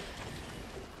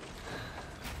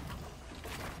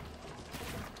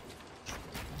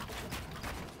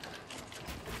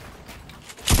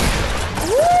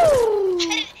 Woo!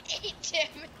 8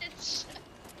 damage.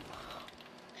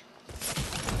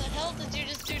 What the hell did you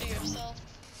just do to yourself?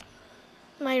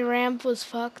 My ramp was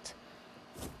fucked.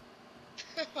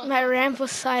 My ramp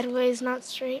was sideways, not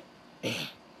straight.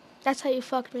 That's how you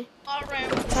fucked me. All right,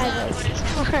 Sideways.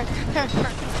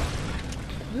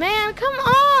 Man, come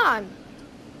on!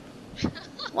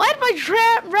 Why did my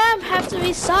ramp have to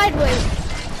be sideways?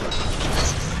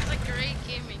 This is a great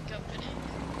game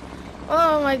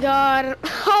Oh my god.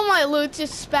 All my loot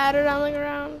just spattered on the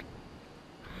ground.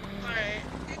 Alright.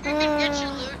 You can get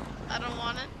your loot. I don't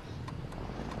want it.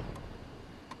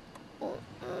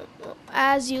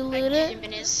 As you loot I it. give you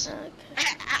minis. Okay.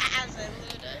 As I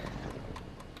loot it.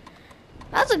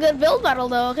 That's a good build battle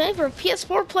though, okay? For a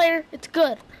PS4 player, it's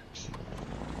good.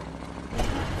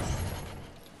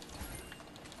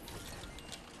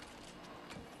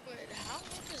 Wait, how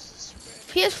does this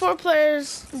spread? PS4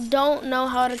 players don't know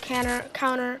how to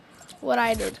counter what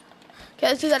I did. Okay,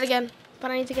 let's do that again.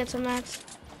 But I need to get some mats.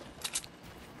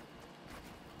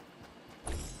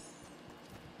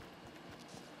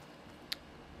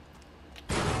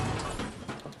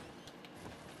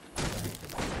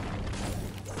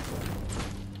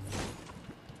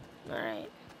 Alright.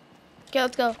 Okay,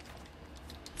 let's go.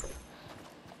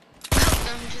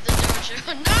 Welcome to the dojo.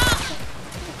 No!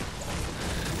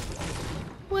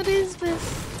 What is this?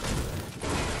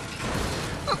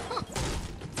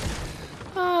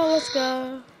 Oh, let's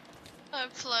go. I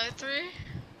play 3,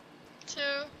 2,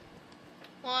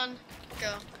 1,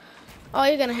 go. Oh,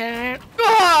 you're gonna hit it.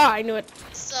 Oh, I knew it.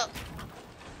 Sup?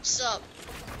 Sup?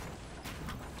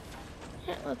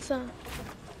 Yeah, let's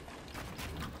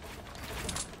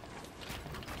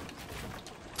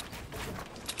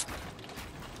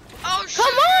Oh shit!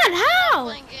 Come on, I'm how?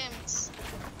 playing games.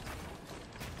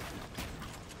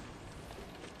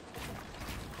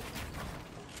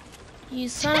 You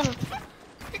son of a...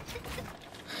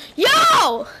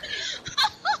 Yo!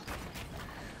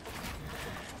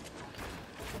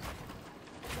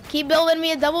 Keep building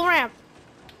me a double ramp.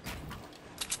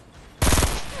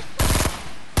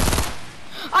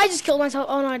 I just killed myself.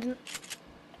 Oh no, I didn't.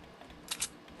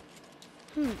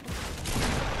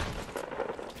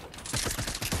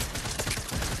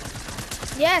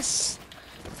 Yes.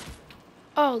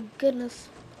 Oh goodness.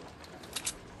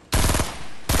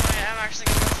 Alright, I'm actually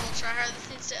gonna full try hard. This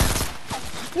needs to end.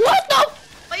 What the?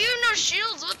 Oh, you have no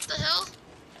shields. What the hell?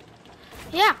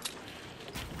 Yeah.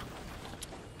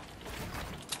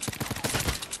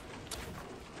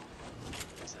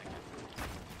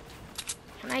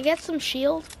 Can I get some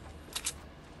shield?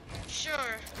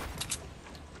 Sure.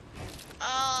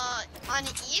 On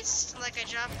east, like I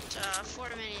dropped 4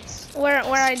 minis. Where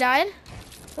I died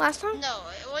last time? No,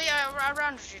 well yeah, around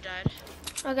where you died.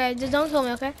 Okay, just don't kill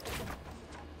me, okay?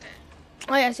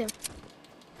 Oh yeah, I see him.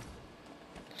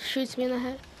 Shoots me in the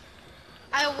head.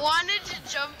 I wanted to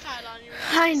jump pad on you.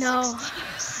 I know. 60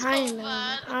 so I know.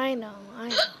 bad. I know. I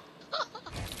know.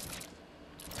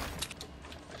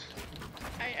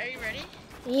 Are you ready?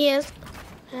 Yes.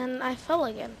 And I fell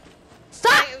again.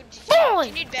 Stop Do you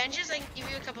falling! need benches? I can give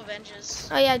you a couple benches.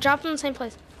 Oh yeah, drop them in the same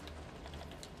place.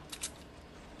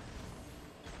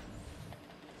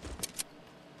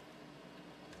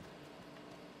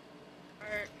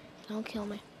 Alright. Don't kill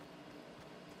me.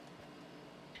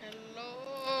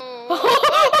 Hello.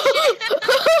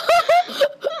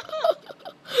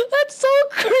 That's so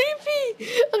creepy.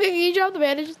 Okay, can you drop the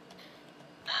bandages?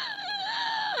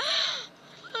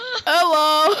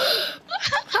 Hello.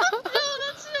 No,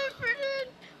 that's not pretty.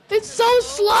 It's so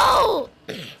slow.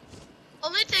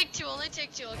 Only take two. I'll get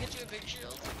you a big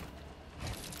shield.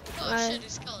 Oh Alright. shit,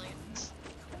 he's killing it.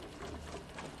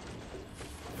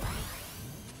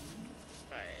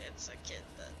 Alright, it's a kid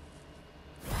then.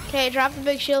 Okay, drop the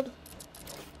big shield.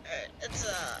 Alright, it's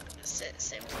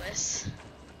same place.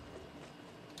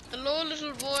 Hello,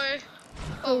 little boy.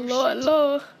 Oh, Hello, shit.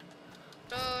 hello.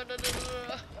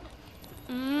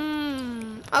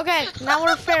 No. Okay, now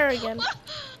we're fair again.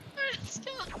 Alright, let's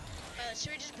go.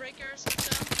 Should we just break ours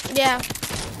down? Yeah.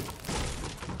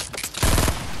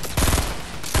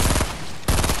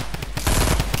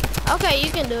 Okay,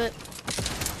 you can do it.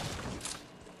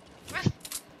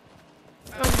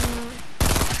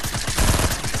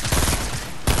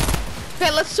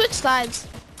 Okay, let's switch sides.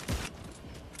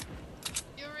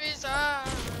 You resign.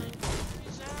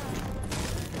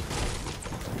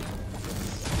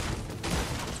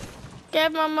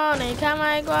 Get my money, come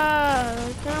I go,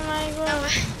 come I go.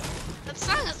 That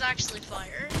song is actually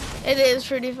fire. It is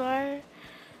pretty fire.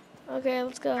 Okay,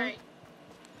 let's go. Alright.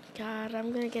 God,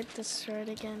 I'm gonna get destroyed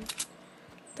again.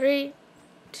 3,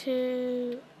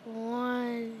 2,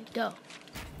 1, go.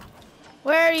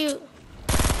 Where are you?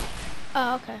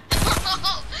 Oh, okay.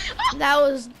 That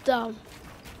was dumb.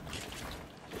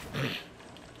 You know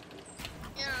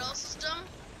what else is dumb?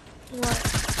 What?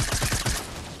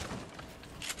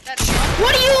 That shot.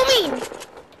 What do you mean?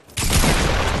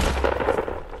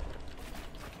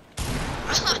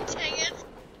 Oh, dang it.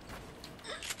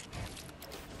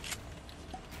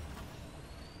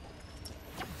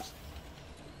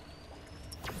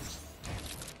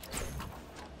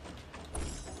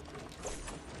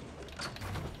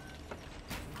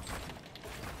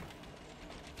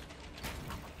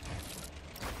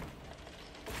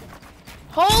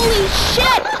 Holy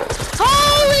shit!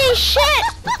 Holy shit!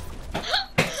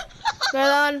 Right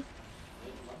on.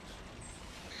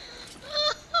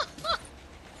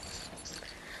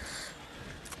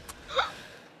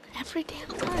 Every damn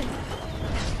time.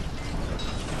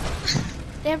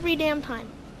 Every damn time.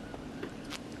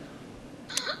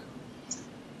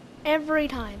 Every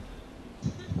time.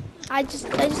 I just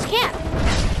can't.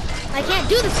 I can't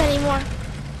do this anymore.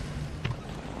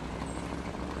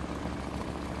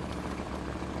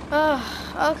 Oh,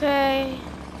 okay.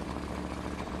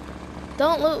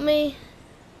 Don't loot me.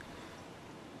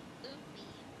 Loot me.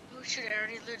 Oh shoot, I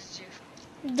already looted you.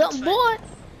 Don't, boy.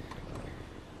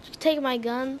 Just take my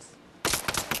guns.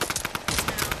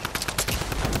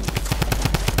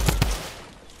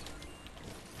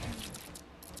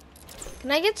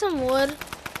 Can I get some wood?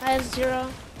 I have 0.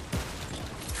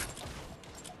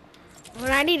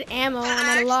 When I need ammo,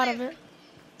 I need a lot of it.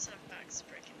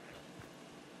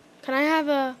 Can I have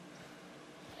a...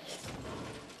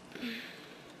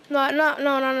 No.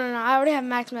 I already have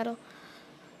max metal.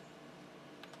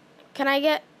 Can I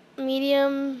get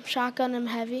medium, shotgun, and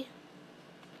heavy?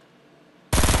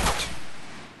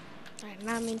 I did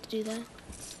not mean to do that.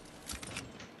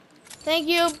 Thank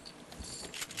you. Alright,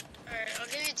 I'll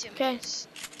give you 2 minutes.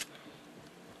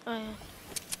 Oh yeah.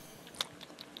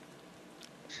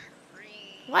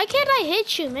 Why can't I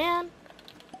hit you, man?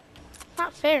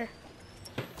 Not fair.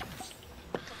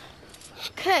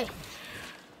 Okay.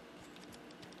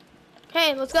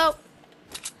 Okay, let's go.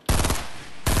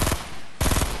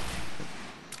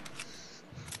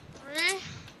 Three,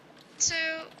 2,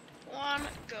 1,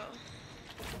 go.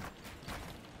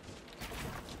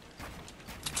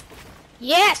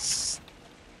 Yes!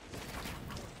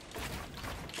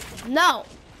 No.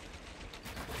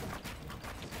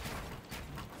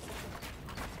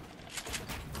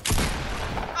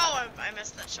 Oh, I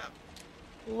missed that shot.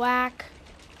 Whack.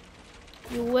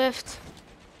 You whiffed.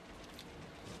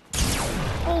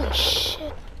 Holy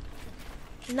shit.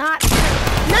 Not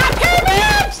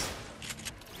turnips!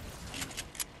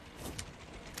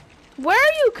 Where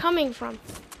are you coming from?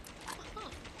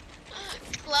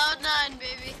 Cloud9,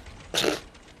 baby.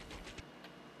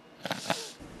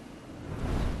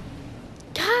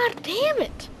 God damn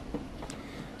it.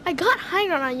 I got high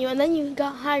ground on you and then you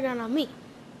got high ground on me.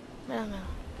 No.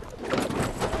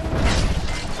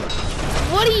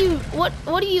 What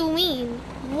do you mean?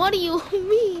 What do you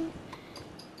mean?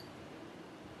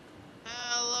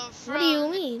 Hello, What do you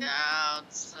mean?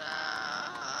 outside.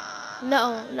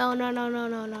 No, don't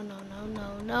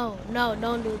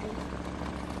do this.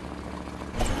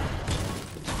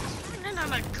 I'm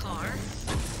not a car.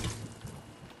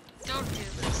 Don't do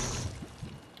this.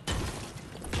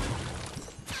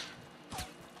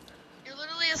 You're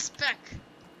literally a speck.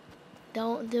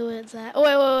 Don't do it, Zach. Oh,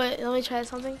 wait. Let me try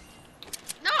something.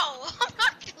 No, I'm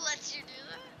not gonna let you do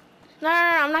that. No,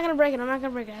 I'm not gonna break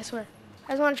it. I swear.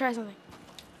 I just want to try something.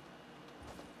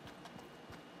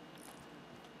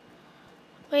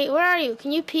 Wait, where are you?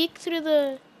 Can you peek through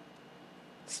the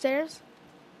stairs?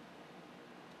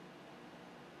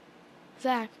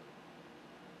 Zach.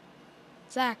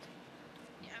 Yeah, I'm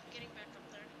getting back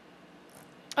up there.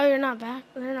 Oh, you're not back?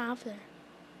 They're not up there.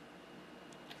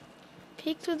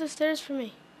 Peek through the stairs for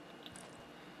me.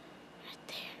 Right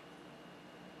there.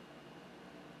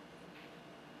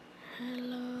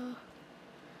 Hello.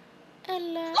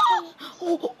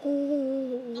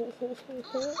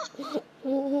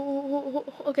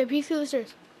 Okay, peek through the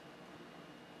stairs.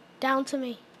 Down to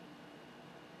me.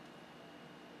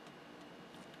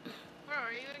 Where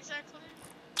are you exactly?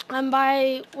 I'm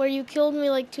by where you killed me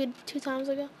like two times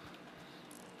ago.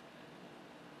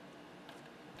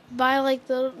 By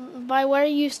where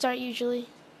you start usually.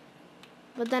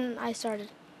 But then I started.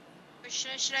 Wait,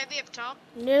 should I be up top?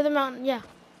 Near the mountain, yeah.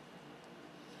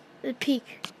 The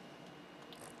peak.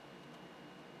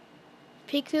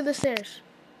 Peek through the stairs.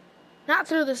 Not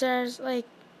through the stairs, like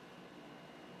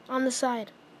on the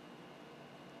side.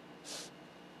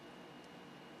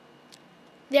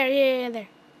 There, yeah, there.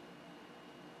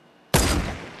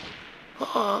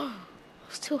 Oh, it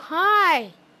was too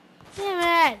high.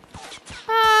 Damn it.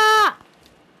 Ah!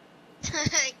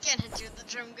 I can't hit you with the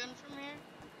drum gun from here.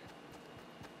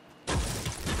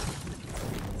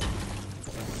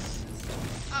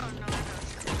 Oh no, I know.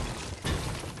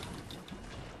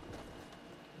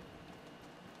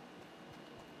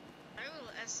 I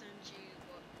will SMG you.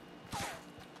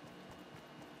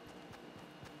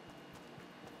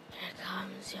 Here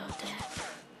comes your death.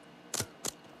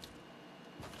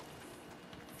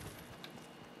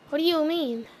 What do you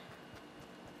mean?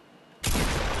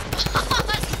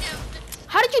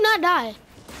 How did you not die?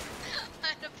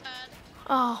 I'd have had.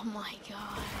 Oh my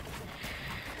god.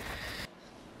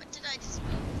 What did I just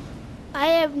build? I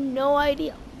have no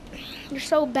idea. You're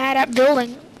so bad at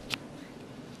building.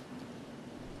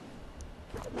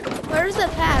 Where's the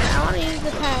pad? I want to use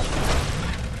the pad.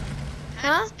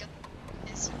 Huh?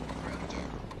 Is broken.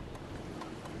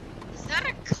 Is that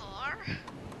a car?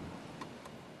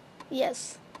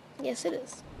 Yes. Yes, it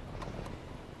is.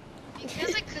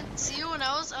 Because I couldn't see you when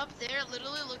I was up there, it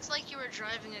literally looks like you were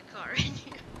driving a car.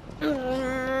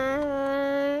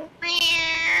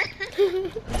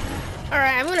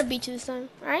 Alright, I'm gonna beat you this time.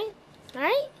 Alright?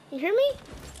 Alright? You hear me?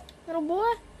 Little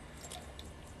boy?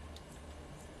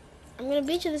 I'm gonna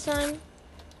beat you this time.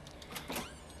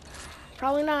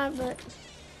 Probably not, but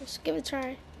let's give it a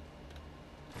try.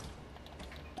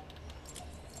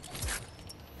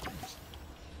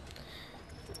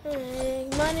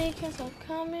 Big money can't stop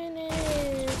coming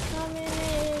in, coming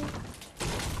in.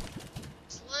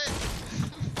 It's lit.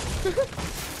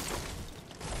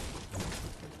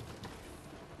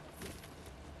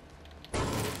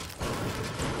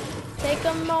 Take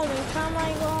a moment, come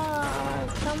my god,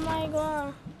 come my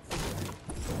god.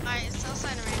 Alright, it's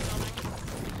outside of rain building.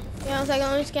 Yeah, 1 second,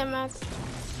 let me scan mats.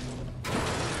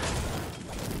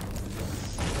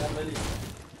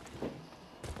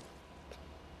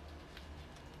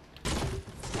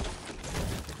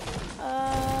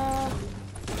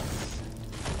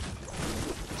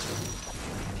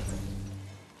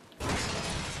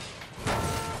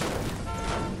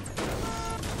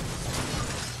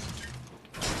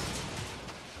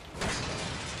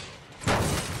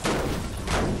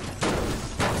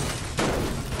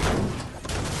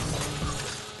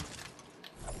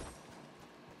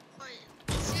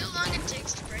 See how long it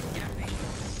takes to break down rain.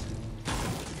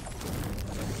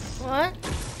 What?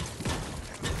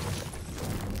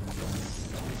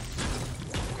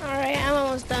 Alright, I'm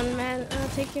almost done, man.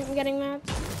 I'm getting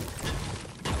mats.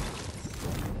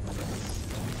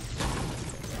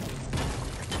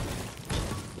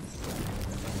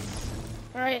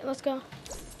 Alright, let's go.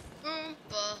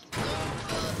 Oompa,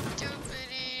 loompa,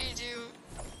 doopity-doo.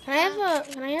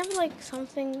 Can I have like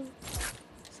something,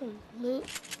 some loot?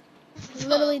 I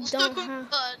literally don't have.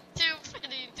 Loompa,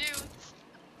 doopity-doo.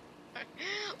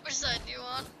 Which side do you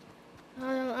want?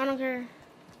 I don't care.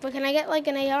 But can I get like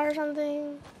an AR or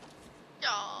something?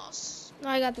 Yes. No,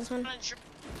 I got this one.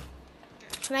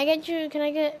 Can I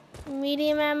get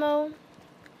medium ammo?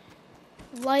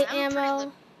 Light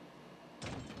ammo?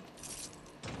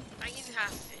 I give you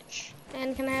half fish.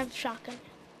 And can I have shotgun?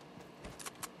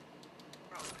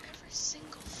 Bro, every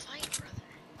single fight, brother.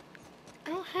 I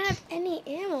don't have any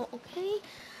ammo, okay?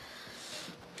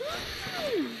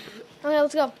 Okay,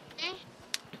 let's go. 3,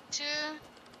 2,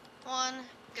 1,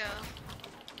 go.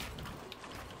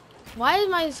 Why is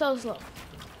mine so slow?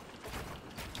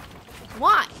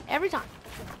 Why? Every time.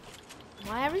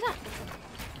 Why every time?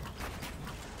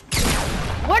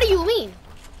 What do you mean?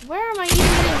 Where am I even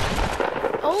getting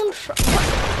own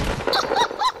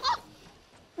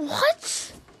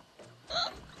What?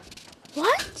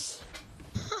 What?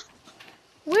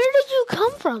 Where did you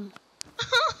come from?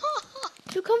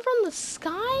 Did you come from the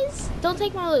skies? Don't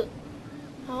take my loot.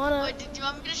 I wanna... Wait, do you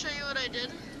want me to show you what I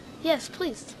did? Yes,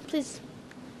 please. Please.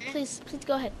 Please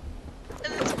go ahead.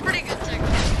 It's a pretty good technique.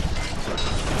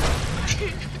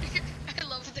 I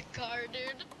love the car,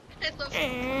 dude. I love it.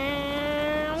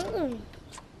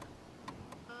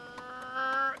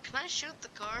 Can I shoot the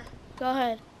car? Go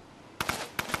ahead.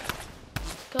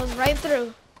 Goes right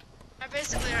through. I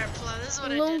basically already planned. This is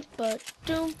what I did. Loompa,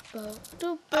 doompa,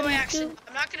 doompa, Oh wait, actually, doop.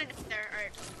 I'm not gonna do it there.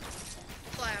 Alright.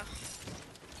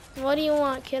 Plow. What do you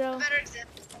want, kiddo? A better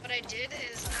example. What I did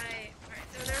is alright,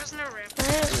 there was no ramp. I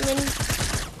have mini.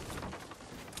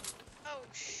 Oh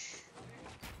shh.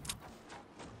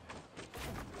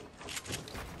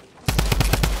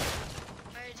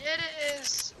 What I did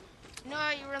is, you know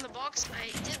how you were in the box?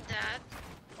 I did that.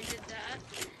 I did that.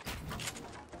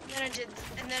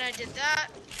 And then I did that.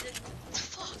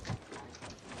 Fuck.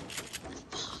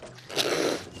 Fuck.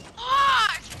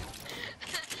 Fuck!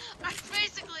 I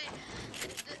basically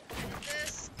did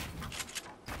this.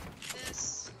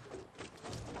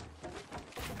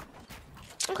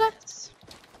 Okay.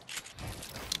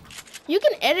 You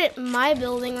can edit my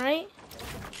building, right?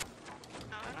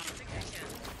 No, I don't think I can.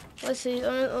 Let's see.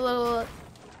 Look.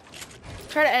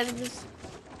 Try to edit this.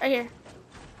 Right here.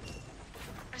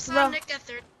 I saw Bro. Nick at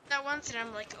 30 that once, and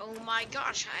I'm like, oh my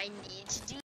gosh, I need to do